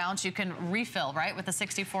 32 ounce, you can refill, right, with the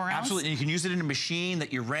 64 ounce? Absolutely. And you can use it in a machine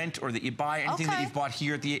that you rent or that you buy, anything that you've bought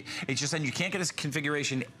here at the HSN. You can't get this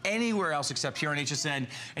configuration anywhere else except here on HSN.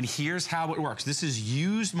 And here's how it works. This is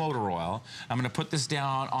used motor oil. I'm going to put this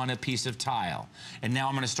down on a piece of tile. And now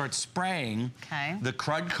I'm going to start spraying the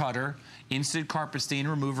Crud Cutter Instant Carpet Stain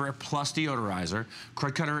Remover plus Deodorizer.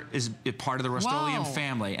 Crud Cutter is part of the Rust-Oleum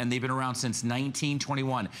family, and they've been around since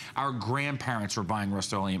 1921. Our grandparents were buying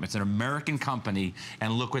Rust-Oleum. It's an American company,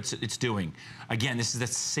 and look what it's doing. Again, this is the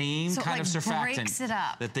same kind of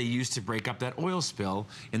surfactant that they used to break up that oil spill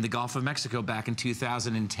in the Gulf of Mexico back in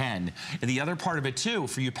 2010. And the other part of it, too,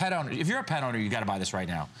 for you pet owners, if you're a pet owner, you got to buy this right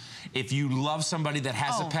now. If you love somebody that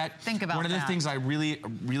has a pet, think about one of the things I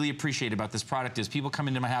really appreciate about this product is people come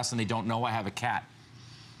into my house and they don't know I have a cat.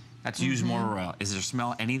 That's used motor oil. Is there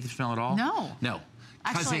smell, any smell at all? No. No.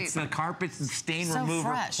 Because it's the carpet stain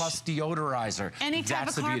remover plus deodorizer. Any type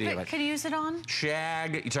of carpet can use it on?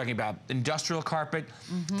 Shag, you're talking about industrial carpet.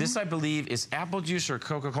 This, I believe, is apple juice or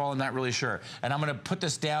Coca-Cola, I'm not really sure. And I'm gonna put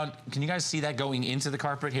this down. Can you guys see that going into the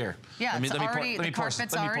carpet here? Yeah, the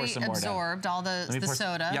carpet's already absorbed all the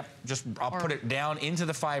soda. Yep, I'll put it down into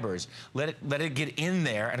the fibers. Let it get in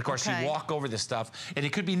there, and of course you walk over this stuff, and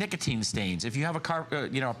it could be nicotine stains. If you have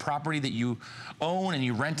a property that you own and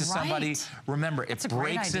you rent to somebody, remember, it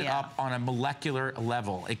breaks it up on a molecular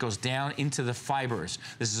level. It goes down into the fibers.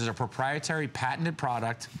 This is a proprietary patented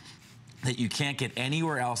product that you can't get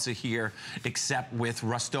anywhere else here except with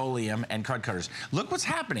Rust-Oleum and Crud Cutters. Look what's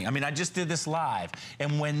happening. I mean, I just did this live.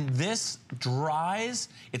 And when this dries,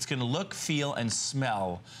 it's gonna look, feel, and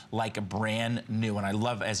smell like a brand new. And I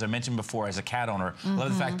love, as I mentioned before, as a cat owner, I love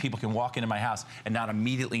the fact people can walk into my house and not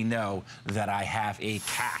immediately know that I have a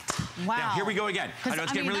cat. Wow. Now, here we go again. I know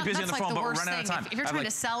it's getting really busy on the phone, but we're running out of time. If you're trying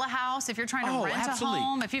to sell a house, if you're trying to rent a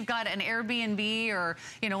home, if you've got an Airbnb or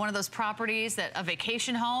one of those properties, a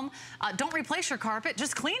vacation home, don't replace your carpet,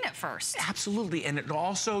 just clean it first. Absolutely, and it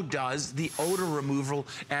also does the odor removal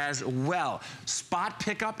as well. Spot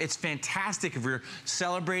pickup, it's fantastic if you're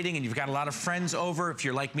celebrating and you've got a lot of friends over. If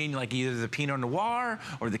you're like me and you like either the Pinot Noir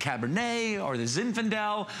or the Cabernet or the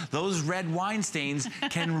Zinfandel, those red wine stains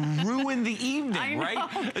can ruin the evening, right?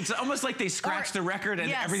 It's almost like they scratch the record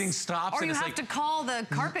and everything stops. Or you have to call the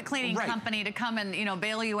carpet cleaning company to come and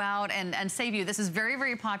bail you out and save you. This is very,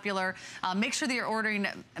 very popular. Make sure that you're ordering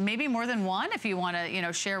maybe more than one if you want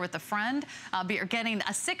to share with a friend. But you're getting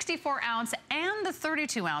a 64 ounce and the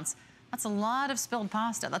 32 ounce. That's a lot of spilled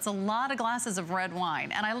pasta. That's a lot of glasses of red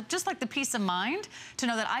wine. And I just like the peace of mind to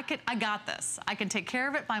know that I got this. I can take care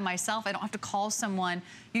of it by myself. I don't have to call someone.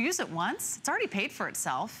 You use it once, it's already paid for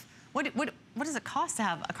itself. What does it cost to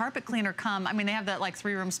have a carpet cleaner come? I mean, they have that like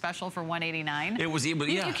 3-room special for $189. It was, but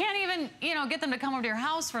you can't even, get them to come over to your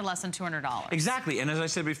house for less than $200. Exactly, and as I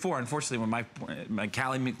said before, unfortunately, when my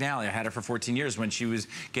Callie McNally, I had her for 14 years. When she was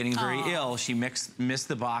getting very ill, she missed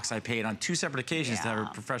the box. I paid on 2 separate occasions to have her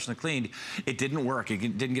professionally cleaned. It didn't work.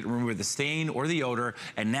 It didn't get removed the stain or the odor.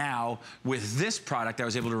 And now with this product, I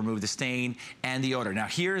was able to remove the stain and the odor. Now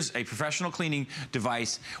here's a professional cleaning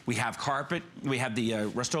device. We have carpet. We have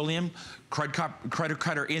the Rust-Oleum Crud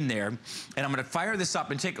Cutter in there, and I'm gonna fire this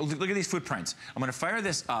up and take a look at these footprints. I'm gonna fire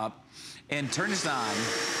this up and turn this on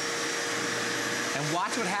and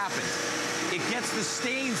watch what happens. It gets the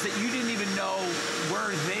stains that you didn't even know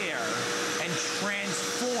were there and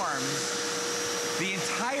transforms the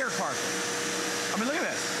entire carpet. I mean, look at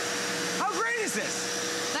this. How great is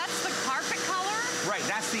this? That's the carpet color? Right,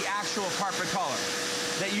 that's the actual carpet color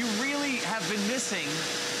that you really have been missing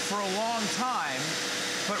for a long time.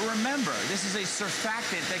 But remember, this is a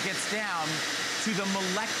surfactant that gets down to the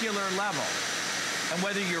molecular level. And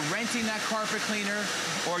whether you're renting that carpet cleaner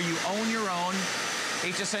or you own your own,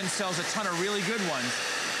 HSN sells a ton of really good ones.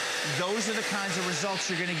 Those are the kinds of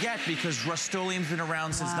results you're gonna get because Rust-Oleum's been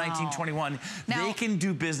around since 1921. Now, they can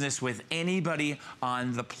do business with anybody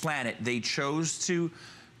on the planet. They chose to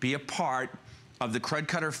be a part of the Crud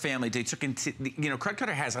Cutter family. They took into, Crud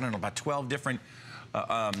Cutter has, I don't know, about 12 different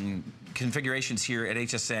configurations here at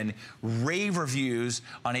HSN, rave reviews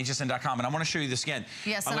on hsn.com, and I want to show you this again.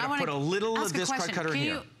 Yes, I'm going to put a little of this Crud Cutter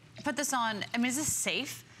here. Can you put this on? I mean, is this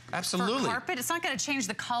safe? Absolutely. For carpet, it's not going to change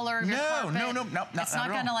the color of your carpet. No, it's not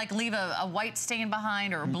going to like leave a white stain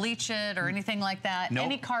behind or bleach it or anything like that. Nope.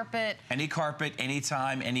 Any carpet,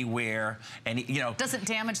 anytime, anywhere, doesn't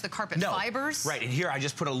damage the carpet fibers. Right, and here I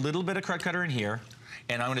just put a little bit of Crud Cutter in here.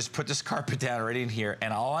 And I'm gonna just put this carpet down right in here,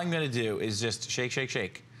 and all I'm gonna do is just shake, shake,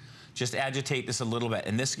 shake. Just agitate this a little bit,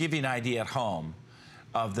 and this will give you an idea at home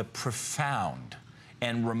of the profound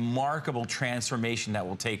and remarkable transformation that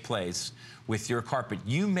will take place with your carpet.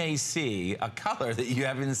 You may see a color that you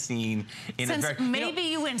haven't seen in a very... Maybe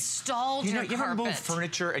you installed your carpet. You ever move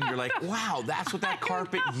furniture and you're like, wow, that's what that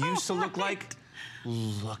carpet used to look like?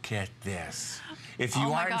 Look at this. If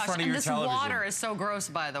you aren't in front of your television. This water is so gross,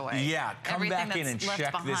 by the way. Yeah, come back in and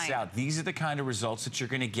check this out. These are the kind of results that you're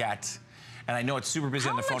going to get. And I know it's super busy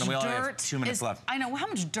on the phone, and we only have 2 minutes left. I know, how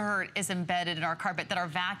much dirt is embedded in our carpet that our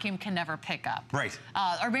vacuum can never pick up? Right.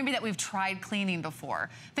 Or maybe that we've tried cleaning before.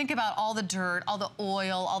 Think about all the dirt, all the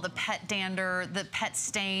oil, all the pet dander, the pet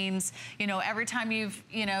stains. Every time you've,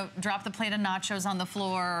 dropped the plate of nachos on the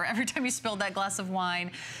floor, or every time you spilled that glass of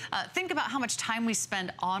wine. Think about how much time we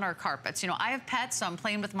spend on our carpets. I have pets, so I'm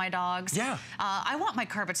playing with my dogs. Yeah. I want my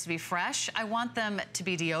carpets to be fresh. I want them to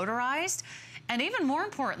be deodorized. And even more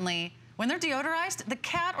importantly, when they're deodorized, the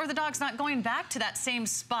cat or the dog's not going back to that same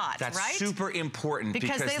spot, that's right? Super important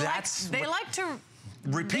because they like to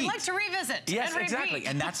repeat. They like to revisit. Yes, and exactly.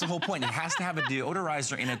 And that's the whole point. It has to have a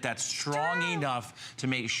deodorizer in it that's strong enough to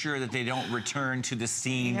make sure that they don't return to the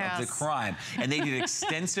scene of the crime. And they did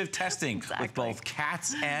extensive testing with both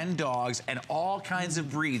cats and dogs and all kinds of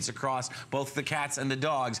breeds across both the cats and the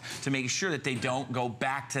dogs to make sure that they don't go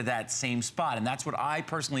back to that same spot. And that's what I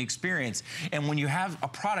personally experience. And when you have a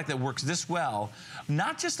product that works this well,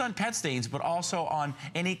 not just on pet stains, but also on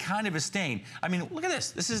any kind of a stain. I mean, look at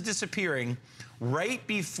this. This is disappearing right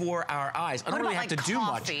before our eyes. I don't really have to do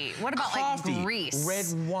much. What about coffee, like grease?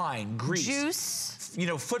 Red wine, grease. Juice? You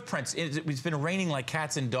know, footprints. It's been raining like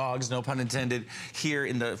cats and dogs, no pun intended, here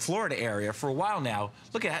in the Florida area for a while now.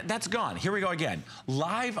 Look at that, that's gone. Here we go again.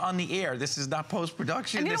 Live on the air. This is not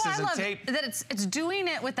post-production. This is a tape. That it's doing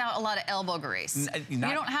it without a lot of elbow grease. You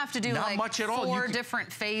don't have to do like much at all. 4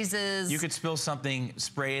 different phases. You could spill something,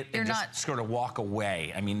 spray it, and just sort of walk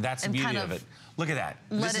away. I mean, that's the beauty of it. Look at that.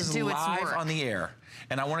 This is live on the air.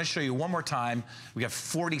 And I want to show you one more time. We got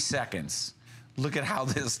 40 seconds. Look at how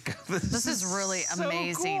this is really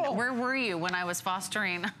amazing. Cool. Where were you when I was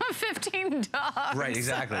fostering 15 dogs? Right,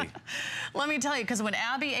 exactly. Let me tell you, because when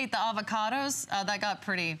Abby ate the avocados, that got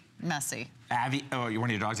pretty messy. Abby, oh, one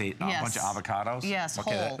of your dogs ate a bunch of avocados? Yes,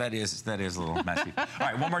 okay, whole. that is a little messy. All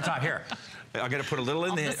right, one more time. Here, I'm going to put a little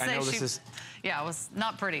in there. I know this is... Yeah, it was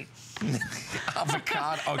not pretty.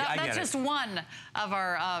 Avocado. Okay, I get it. That's just one of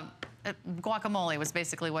our... guacamole was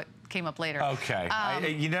basically what came up later. Okay,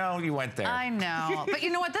 you know, you went there. I know, but you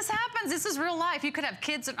know what? This happens. This is real life. You could have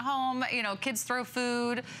kids at home. You know, kids throw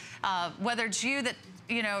food. Whether it's you that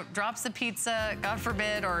drops the pizza, God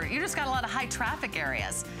forbid, or you just got a lot of high traffic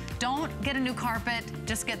areas. Don't get a new carpet.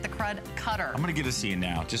 Just get the crud cutter. I'm gonna get to see you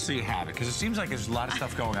now, just so you have it, because it seems like there's a lot of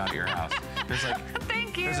stuff going on at your house. There's like,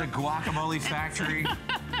 thank you. There's a guacamole factory.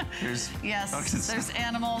 There's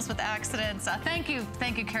animals with accidents. Thank you,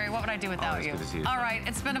 Carrie. What would I do without you? Good to see you. All right,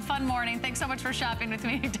 it's been a fun morning. Thanks so much for shopping with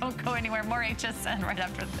me. Don't go anywhere. More HSN right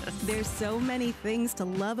after this. There's so many things to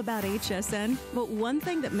love about HSN, but one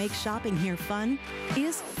thing that makes shopping here fun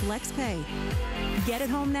is FlexPay. Get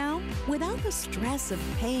it home now without the stress of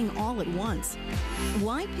paying all at once.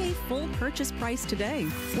 Why pay full purchase price today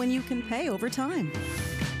when you can pay over time?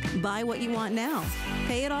 Buy what you want now,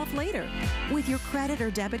 pay it off later with your credit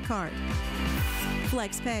or debit card.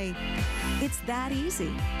 FlexPay. It's that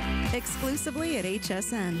easy. Exclusively at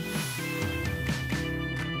HSN.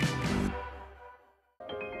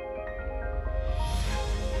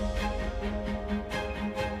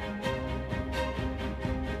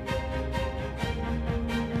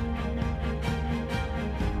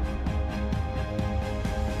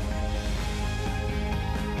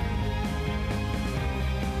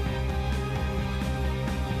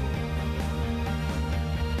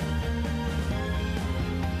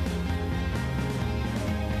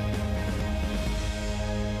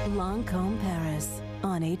 Lancôme Paris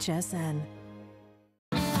on HSN.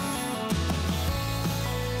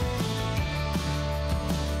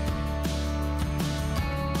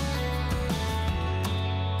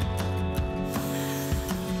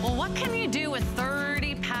 Well, what can you do with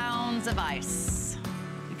 30 pounds of ice?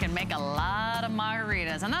 You can make a lot of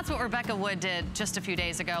margaritas, and that's what Rebecca Wood did just a few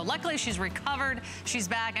days ago. Luckily, she's recovered, she's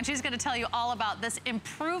back, and she's gonna tell you all about this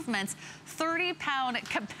Improvements 30-pound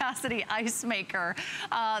capacity ice maker.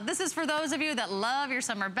 This is for those of you that love your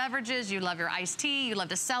summer beverages, you love your iced tea, you love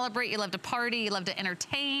to celebrate, you love to party, you love to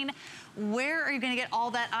entertain. Where are you gonna get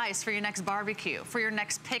all that ice for your next barbecue, for your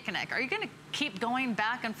next picnic? Are you gonna keep going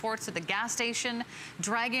back and forth to the gas station,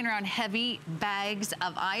 dragging around heavy bags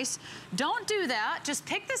of ice? Don't do that. Just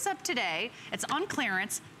pick this up today. It's on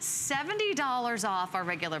clearance, $70 off our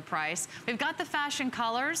regular price. We've got the fashion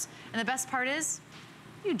colors, and the best part is,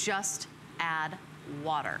 you just add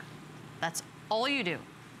water. That's all you do.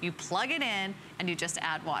 You plug it in and you just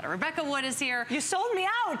add water. Rebecca Wood is here. You sold me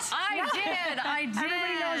out. I did.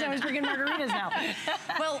 Everybody knows I was drinking margaritas now.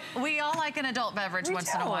 Well, we all like an adult beverage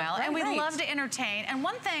once in a while, and we love to entertain. And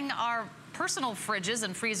one thing our personal fridges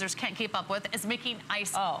and freezers can't keep up with is making ice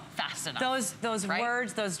fast enough. Those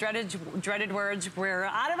words, those dreaded words, we're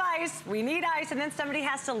out of ice, we need ice, and then somebody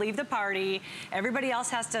has to leave the party. Everybody else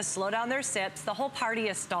has to slow down their sips. The whole party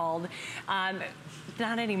is stalled.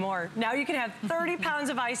 Not anymore. Now you can have 30 pounds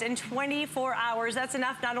of ice in 24 hours. That's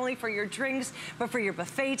enough not only for your drinks, but for your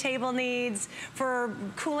buffet table needs, for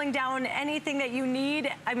cooling down anything that you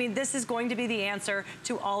need. I mean, this is going to be the answer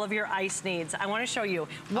to all of your ice needs. I want to show you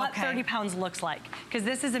what 30 pounds looks like, because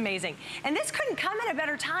this is amazing. And this couldn't come at a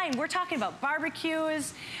better time. We're talking about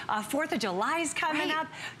barbecues, 4th of July's coming up.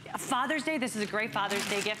 Father's Day, this is a great Father's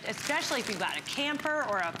Day gift, especially if you've got a camper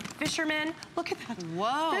or a fisherman. Look at that.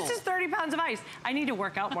 Whoa. This is 30 pounds of ice. I need to to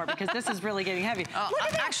work out more because this is really getting heavy. Look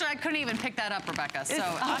at that. Actually, I couldn't even pick that up, Rebecca, so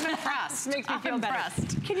I'm impressed. Makes me feel better.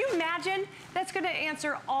 Can you imagine? That's going to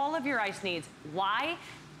answer all of your ice needs. Why?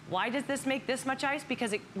 Why does this make this much ice?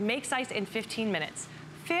 Because it makes ice in 15 minutes.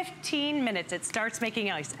 15 minutes, it starts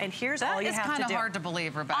making ice. And here's all you have to do. That is kind of hard to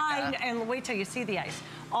believe, Rebecca. And wait till you see the ice.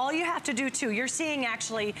 All you have to do, too, you're seeing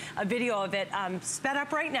actually a video of it sped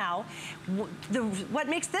up right now. What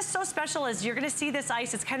makes this so special is you're going to see this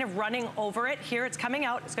ice. It's kind of running over it. Here, it's coming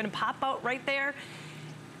out. It's going to pop out right there.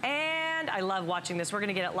 And I love watching this. We're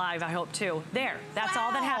going to get it live, I hope, too. There. That's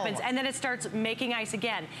all that happens. And then it starts making ice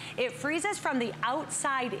again. It freezes from the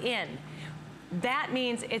outside in. That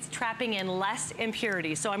means it's trapping in less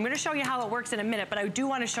impurities. So I'm going to show you how it works in a minute, but I do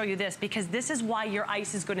want to show you this because this is why your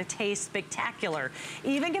ice is going to taste spectacular,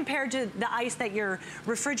 even compared to the ice that your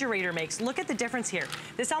refrigerator makes. Look at the difference here.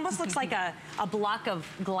 This almost looks like a block of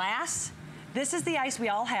glass. This is the ice we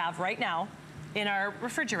all have right now in our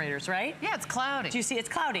refrigerators, right? Yeah, it's cloudy. Do you see? It's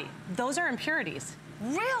cloudy. Those are impurities.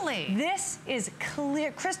 Really? This is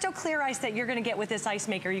clear, crystal clear ice that you're going to get with this ice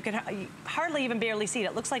maker. You can hardly even barely see it.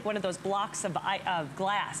 It looks like one of those blocks of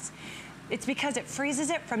glass. It's because it freezes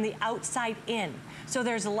it from the outside in. So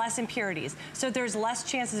there's less impurities. So there's less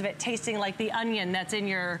chances of it tasting like the onion that's in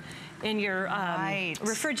your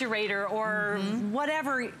refrigerator or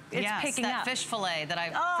whatever it's picking that up. Fish fillet that I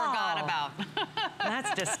forgot about.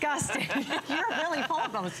 That's disgusting. You're really full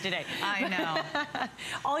of those today. I know.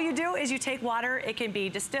 All you do is you take water. It can be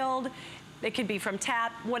distilled. It can be from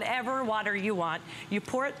tap, whatever water you want. You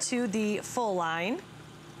pour it to the full line.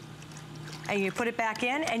 And you put it back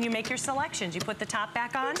in and you make your selections. You put the top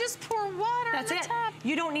back on. You just pour water on the top.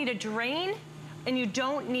 You don't need a drain and you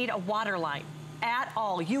don't need a water line at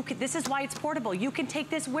all. This is why it's portable. You can take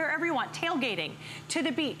this wherever you want, tailgating, to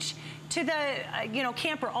the beach, to the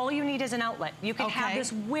camper. All you need is an outlet. You can have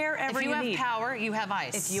this wherever you need. If you have power, you have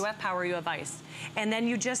ice. If you have power, you have ice. And then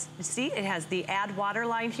you just see it has the add water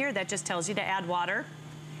line here. That just tells you to add water.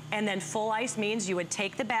 And then full ice means you would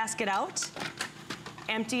take the basket out,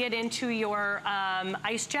 empty it into your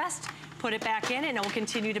ice chest, put it back in, and it will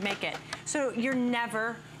continue to make it. So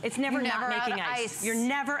it's never not making ice. You're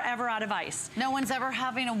never, ever out of ice. No one's ever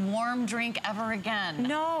having a warm drink ever again.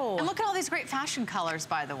 No. And look at all these great fashion colors,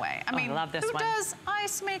 by the way. I mean, I love this who one. does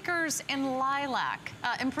ice makers in lilac?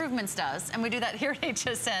 Improvements does, and we do that here at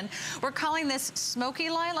HSN. We're calling this Smoky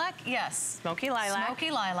Lilac. Yes. Smoky Lilac.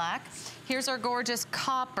 Smoky Lilac. Here's our gorgeous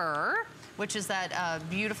copper, which is that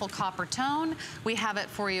beautiful copper tone. We have it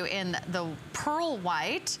for you in the pearl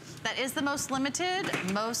white. That is the most limited,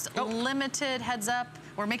 heads up.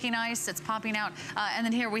 We're making ice, it's popping out. And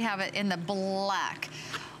then here we have it in the black.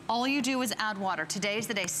 All you do is add water. Today's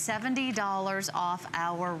the day, $70 off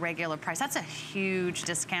our regular price. That's a huge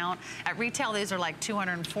discount. At retail, these are like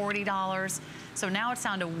 $240. So now it's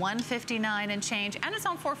down to $159 and change, and it's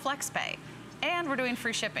on 4 FlexPay. And we're doing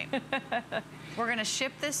free shipping. We're gonna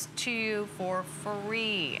ship this to you for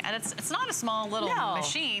free. And it's not a small little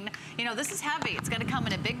machine. You know, this is heavy. It's gonna come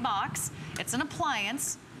in a big box. It's an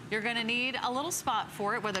appliance. You're gonna need a little spot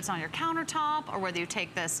for it, whether it's on your countertop or whether you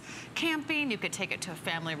take this camping. You could take it to a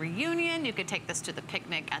family reunion. You could take this to the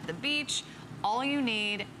picnic at the beach. All you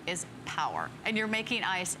need is power. And you're making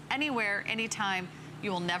ice anywhere, anytime.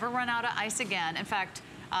 You will never run out of ice again. In fact,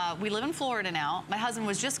 we live in Florida now. My husband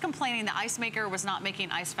was just complaining the ice maker was not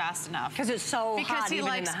making ice fast enough. Because it's so hot Because he even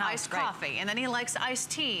likes in the house, iced coffee, and then he likes iced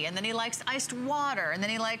tea, and then he likes iced water, and then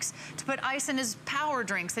he likes to put ice in his power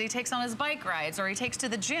drinks that he takes on his bike rides or he takes to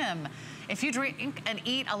the gym. If you drink and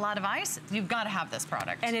eat a lot of ice, you've got to have this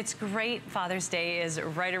product. And it's great. Father's Day is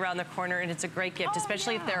right around the corner, and it's a great gift,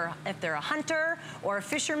 especially if they're a hunter or a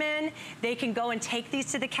fisherman. They can go and take these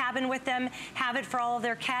to the cabin with them, have it for all of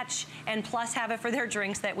their catch, and plus have it for their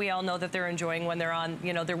drinks that we all know that they're enjoying when they're on,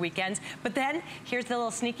 their weekends. But then here's the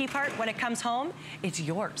little sneaky part: when it comes home, it's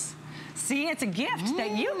yours. See, it's a gift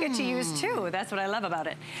that you get to use too. That's what I love about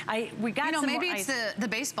it. We got some maybe more it's ice. the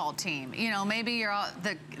baseball team. Maybe you're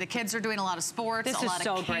the kids are doing a lot of sports, This a is lot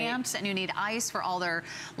so of camps, and you need ice for all their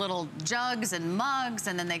little jugs and mugs,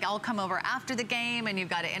 and then they all come over after the game, and you've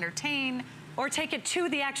got to entertain. Or take it to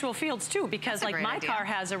the actual fields too, because like my car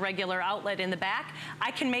has a regular outlet in the back.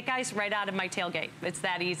 I can make ice right out of my tailgate. It's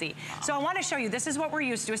that easy. So I want to show you, this is what we're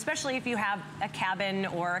used to, especially if you have a cabin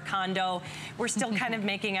or a condo. We're still kind of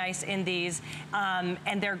making ice in these,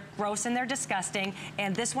 and they're gross and they're disgusting.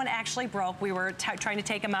 And this one actually broke. We were trying to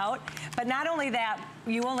take them out. But not only that,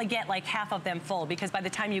 you only get like half of them full, because by the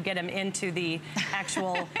time you get them into the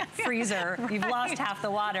actual freezer, you've lost half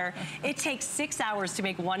the water. It takes 6 hours to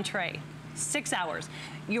make one tray. 6 hours.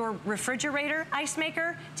 Your refrigerator ice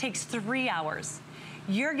maker takes 3 hours.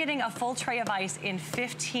 You're getting a full tray of ice in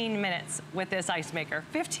 15 minutes with this ice maker.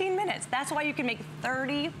 15 minutes. That's why you can make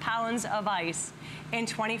 30 pounds of ice in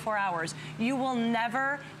 24 hours. You will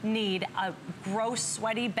never need a gross,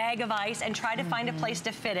 sweaty bag of ice and try to find a place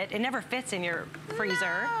to fit it. It never fits in your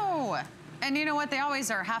freezer. No. And you know what? They always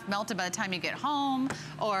are half melted by the time you get home,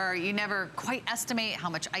 or you never quite estimate how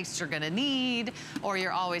much ice you're gonna need, or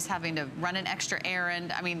you're always having to run an extra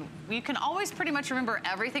errand. I mean, you can always pretty much remember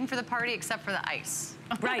everything for the party except for the ice.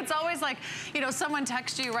 Right. It's always like, you know, someone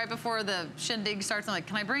texts you right before the shindig starts and like,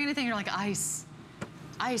 can I bring anything? You're like, ice.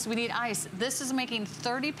 Ice, we need ice. This is making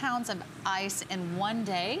 30 pounds of ice in one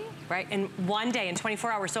day. Right, in one day, in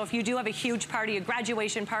 24 hours. So if you do have a huge party, a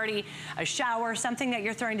graduation party, a shower, something that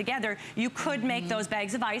you're throwing together, you could make those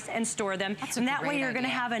bags of ice and store them. And that way you're gonna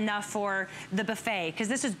have enough for the buffet, because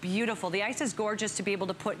this is beautiful. The ice is gorgeous to be able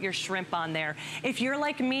to put your shrimp on there. If you're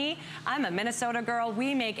like me, I'm a Minnesota girl.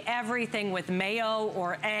 We make everything with mayo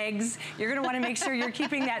or eggs. You're gonna wanna make sure you're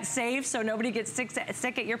keeping that safe so nobody gets sick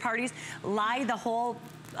at your parties. Lie the whole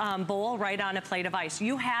bowl right on a plate of ice.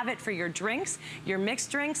 You have it for your drinks, your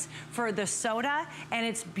mixed drinks, for the soda, and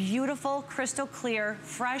it's beautiful, crystal clear,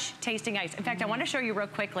 fresh tasting ice. In fact, I want to show you real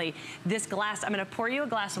quickly this glass. I'm going to pour you a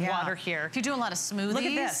glass of water here. If you do a lot of smoothies, look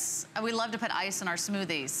at this. We love to put ice in our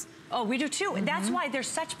smoothies. Oh, we do too. That's why they're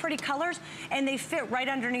such pretty colors, and they fit right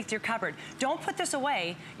underneath your cupboard. Don't put this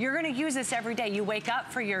away. You're gonna use this every day. You wake up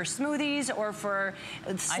for your smoothies or for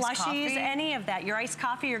slushies, any of that. Your iced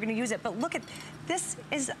coffee, you're gonna use it. But look at, this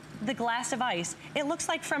is the glass of ice. It looks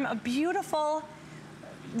like from a beautiful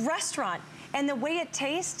restaurant. And the way it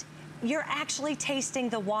tastes, you're actually tasting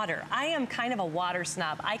the water. I am kind of a water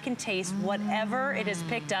snob. I can taste whatever it is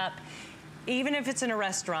picked up. Even if it's in a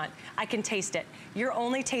restaurant, I can taste it. You're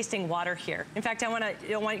only tasting water here. In fact, I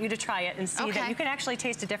want you to try it and see that you can actually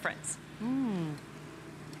taste a difference.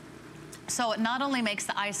 So it not only makes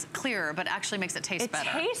the ice clearer, but actually makes it taste better.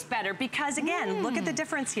 It tastes better because, again, look at the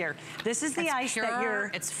difference here. This is the ice pure, that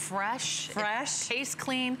you're... It's fresh. Fresh. It tastes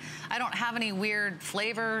clean. I don't have any weird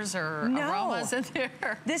flavors or aromas in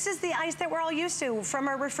there. This is the ice that we're all used to from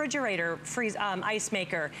our refrigerator ice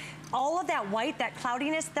maker. All of that white, that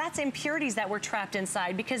cloudiness, that's impurities that were trapped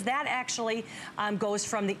inside, because that actually goes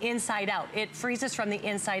from the inside out. It freezes from the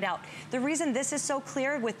inside out. The reason this is so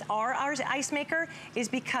clear with our ice maker is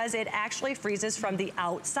because it actually freezes from the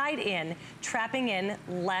outside in, trapping in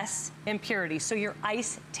less impurities. So your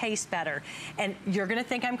ice tastes better. And you're gonna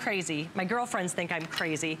think I'm crazy. My girlfriends think I'm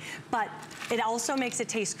crazy, but it also makes it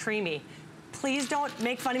taste creamy. Please don't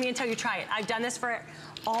make fun of me until you try it. I've done this for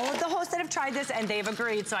all of the hosts that have tried this, and they've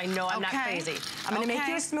agreed, so I know I'm not crazy. I'm gonna make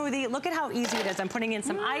you a smoothie. Look at how easy it is. I'm putting in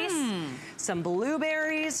some ice, some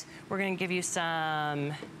blueberries. We're gonna give you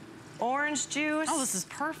some orange juice. Oh, this is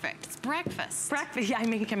perfect. It's breakfast. Breakfast, yeah, I'm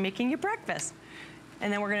making you breakfast.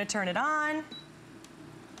 And then we're gonna turn it on.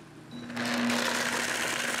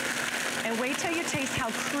 And wait till you taste how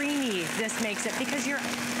creamy this makes it, because you're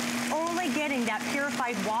only getting that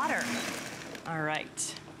purified water. All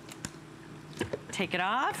right. Take it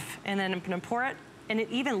off, and then I'm gonna pour it, and it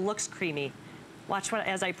even looks creamy. Watch what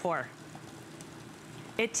as I pour.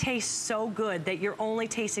 It tastes so good that you're only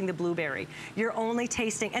tasting the blueberry. You're only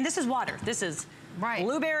tasting, and this is water. This is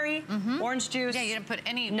blueberry, orange juice. Yeah, you didn't put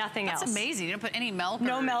any, nothing else. That's amazing. You didn't put any milk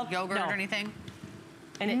no or milk, yogurt or anything.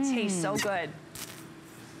 And it tastes so good.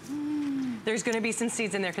 There's gonna be some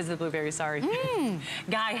seeds in there because of the blueberry, sorry.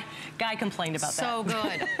 Guy complained about that. So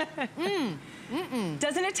good.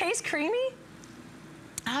 Doesn't it taste creamy?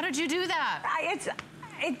 How did you do that?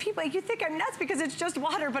 People, you think I'm nuts because it's just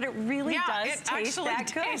water, but it really does taste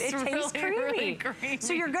that good. It tastes creamy. Really creamy.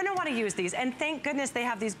 So you're gonna wanna use these, and thank goodness they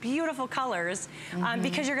have these beautiful colors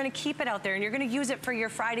because you're gonna keep it out there, and you're gonna use it for your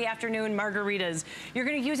Friday afternoon margaritas. You're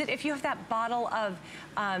gonna use it if you have that bottle of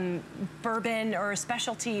bourbon or a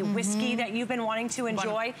specialty whiskey that you've been wanting to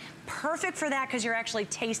enjoy. Perfect for that because you're actually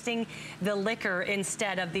tasting the liquor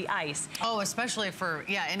instead of the ice. Oh, especially for,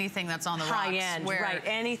 anything that's on the rocks. High end, right,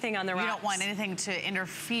 anything on the rocks. You don't want anything to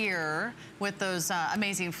interfere with those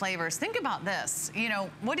amazing flavors. Think about this. You know,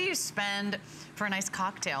 what do you spend for a nice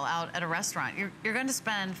cocktail out at a restaurant? You're going to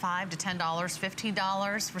spend $5 to $10,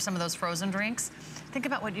 $15 for some of those frozen drinks. Think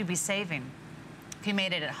about what you'd be saving if you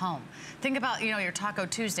made it at home. Think about, your Taco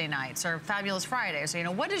Tuesday nights or Fabulous Fridays.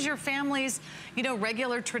 What is your family's,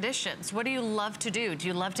 regular traditions? What do you love to do? Do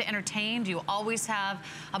you love to entertain? Do you always have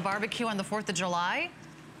a barbecue on the 4th of July?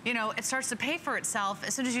 you know, it starts to pay for itself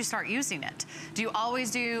as soon as you start using it. Do you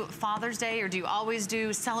always do Father's Day, or do you always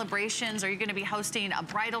do celebrations? Are you gonna be hosting a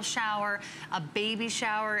bridal shower, a baby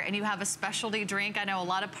shower, and you have a specialty drink? I know a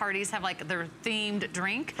lot of parties have like their themed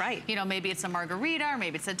drink. Right. You know, maybe it's a margarita, or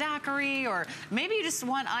maybe it's a daiquiri, or maybe you just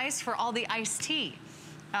want ice for all the iced tea.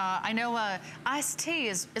 I know iced tea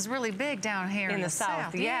is really big down here in the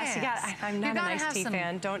South. Yes, I'm not an iced tea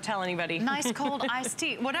fan. Don't tell anybody. Nice cold iced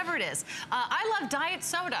tea, whatever it is. I love diet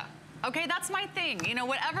soda. Okay, that's my thing. You know,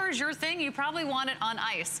 whatever is your thing, you probably want it on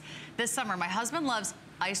ice. This summer, my husband loves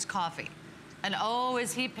iced coffee. And oh,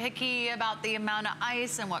 is he picky about the amount of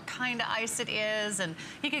ice and what kind of ice it is? And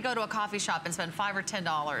he could go to a coffee shop and spend $5 or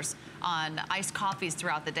 $10 on iced coffees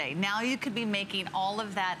throughout the day. Now you could be making all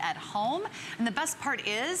of that at home. And the best part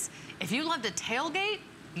is, if you love to tailgate,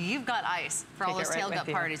 you've got ice for all those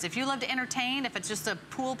tailgate parties. If you love to entertain, if it's just a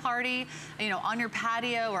pool party, you know, on your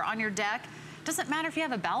patio or on your deck, doesn't matter if you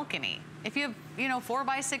have a balcony. If you have, you know, 4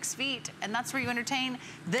 by 6 feet, and that's where you entertain,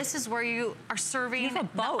 this is where you are serving the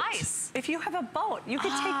ice. If you have a boat, you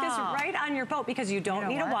could take this right on your boat, because you don't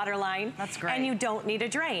need a water line. That's great. And you don't need a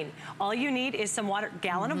drain. All you need is some water,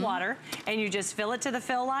 gallon of water, and you just fill it to the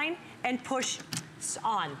fill line and push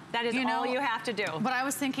on. That is all you have to do. But I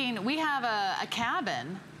was thinking, we have a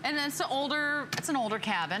cabin, and it's an older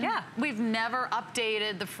cabin. Yeah. We've never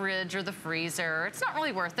updated the fridge or the freezer. It's not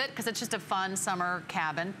really worth it, because it's just a fun summer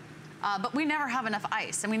cabin. But we never have enough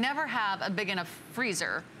ice, and we never have a big enough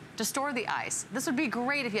freezer to store the ice. This would be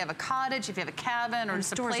great if you have a cottage, if you have a cabin, or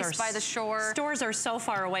just a place by the shore. Stores are so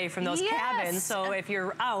far away from those cabins, so if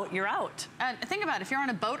you're out, you're out. And think about it, if you're on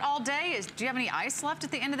a boat all day, do you have any ice left at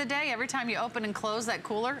the end of the day? Every time you open and close that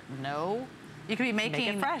cooler? No. You could be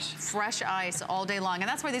making fresh ice all day long, and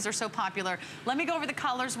that's why these are so popular. Let me go over the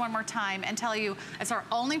colors one more time and tell you, it's our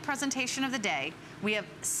only presentation of the day. We have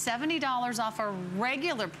 $70 off our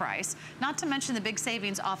regular price, not to mention the big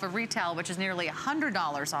savings off of retail, which is nearly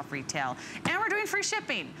 $100 off retail. And we're doing free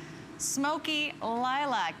shipping. Smoky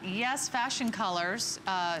lilac, yes, fashion colors.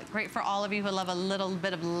 Great for all of you who love a little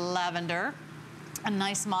bit of lavender. A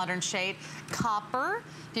nice modern shade. Copper,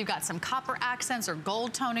 if you've got some copper accents or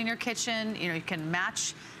gold tone in your kitchen, you know, you can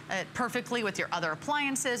match it perfectly with your other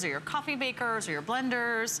appliances or your coffee makers or your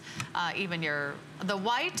blenders, even the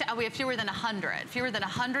white. We have fewer than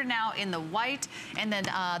 100 now in the white, and then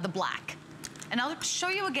the black. And I'll show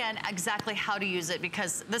you again exactly how to use it,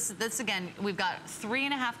 because this again, we've got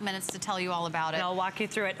 3.5 minutes to tell you all about it. And I'll walk you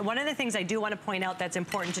through it. One of the things I do want to point out that's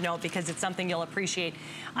important to note, because it's something you'll appreciate.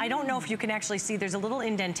 I don't know if you can actually see, there's a little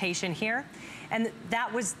indentation here, and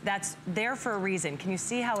that's there for a reason. Can you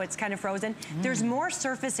see how it's kind of frozen? There's more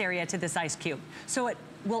surface area to this ice cube, so it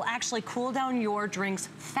will actually cool down your drinks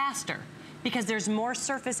faster, because there's more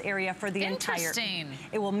surface area for the entire. Interesting.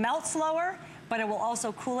 It will melt slower, but it will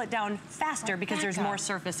also cool it down faster because there's more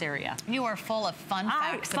surface area. You are full of fun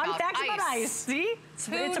facts about ice. See? It's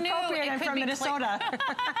appropriate. I'm from Minnesota.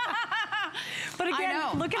 But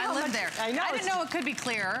again, look at how much. I know. I didn't know it could be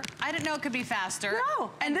clearer. I didn't know it could be faster.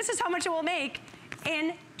 No, and this is how much it will make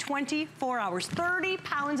in 24 hours, 30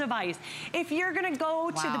 pounds of ice. If you're gonna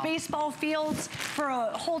go to the baseball fields for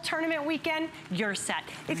a whole tournament weekend, you're set.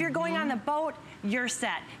 If you're going on the boat, you're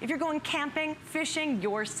set. If you're going camping, fishing,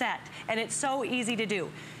 you're set. And it's so easy to do.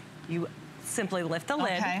 You simply lift the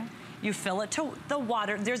lid, you fill it to the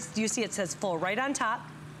water. You see it says full right on top,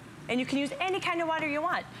 and you can use any kind of water you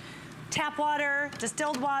want. Tap water,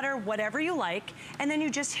 distilled water, whatever you like, and then you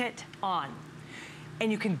just hit on.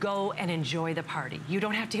 And you can go and enjoy the party. You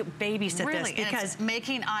don't have to babysit this, because it's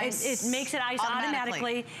making ice. It makes it ice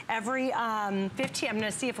automatically every 15. I'm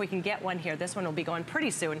gonna see if we can get one here. This one will be going pretty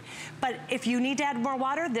soon. But if you need to add more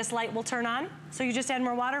water, this light will turn on. So you just add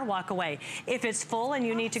more water, walk away. If it's full and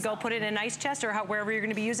you need to go put it in an ice chest or wherever you're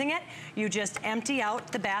gonna be using it, you just empty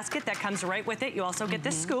out the basket that comes right with it. You also get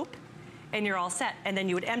this scoop, and you're all set. And then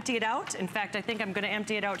you would empty it out. In fact, I think I'm gonna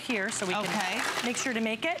empty it out here so we can make sure to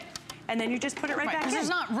make it. And then you just put it right back in. There's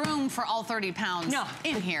not room for all 30 pounds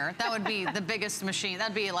in here. That would be the biggest machine.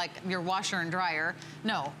 That'd be like your washer and dryer.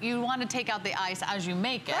 No, you want to take out the ice as you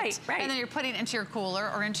make it. And then you're putting it into your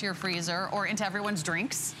cooler or into your freezer or into everyone's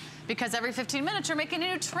drinks. Because every 15 minutes you're making a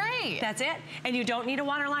new tray. That's it. And you don't need a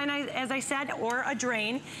water line, as I said, or a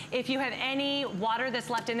drain. If you have any water that's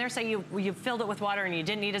left in there, say you filled it with water and you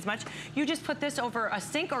didn't need as much, you just put this over a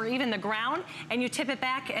sink or even the ground and you tip it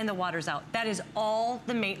back and the water's out. That is all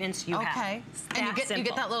the maintenance you have. And you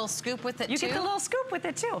get that little scoop with it too? You get the little scoop with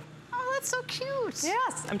it too. Oh, that's so cute.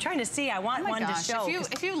 Yes, I'm trying to see. I want one to show.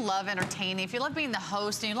 If you love entertaining, if you love being the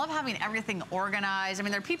host, and you love having everything organized, I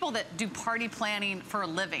mean, there are people that do party planning for a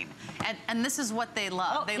living, and this is what they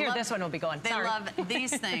love. Oh, here, this one will be going. They love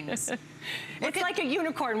these things. It's like a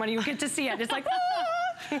unicorn when you get to see it. It's like,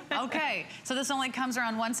 ah! Okay, so this only comes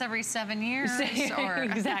around once every 7 years? Or...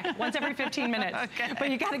 Exactly, once every 15 minutes. Okay. But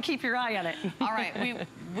you got to keep your eye on it. All right,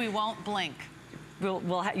 we won't blink.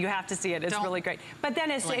 You have to see it. It's really great. But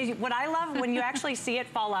then what I love when you actually see it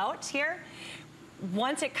fall out here,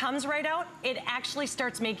 once it comes right out, it actually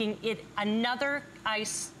starts making it another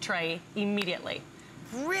ice tray immediately.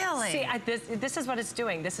 Really? See, this is what it's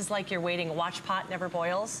doing. This is like you're waiting. A watch pot never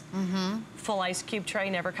boils. Full ice cube tray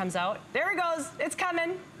never comes out. There it goes. It's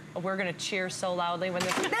coming. We're going to cheer so loudly when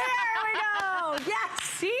this... There we go. Yes.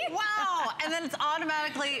 See? Wow. And then it's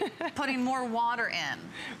automatically putting more water in.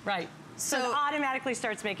 Right. So it automatically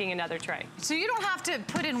starts making another tray. So you don't have to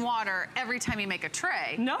put in water every time you make a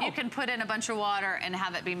tray. No. You can put in a bunch of water and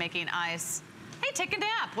have it be making ice. Hey, take a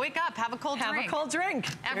nap, wake up, have a cold drink. Have a cold drink.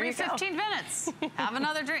 Every 15 minutes, have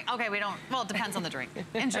another drink. Okay, we don't, well, it depends on the drink.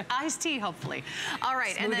 Enjoy, iced tea, hopefully. All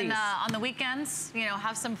right, Smoothies. And then on the weekends, you know,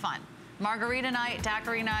 have some fun. Margarita night,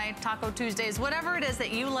 daiquiri night, Taco Tuesdays, whatever it is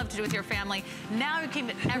that you love to do with your family. Now you can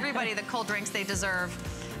give everybody the cold drinks they deserve.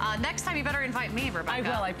 Next time, you better invite me, Rebecca. I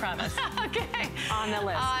will, I promise. Okay. On the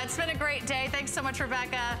list. It's been a great day. Thanks so much,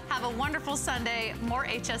 Rebecca. Have a wonderful Sunday. More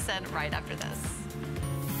HSN right after this.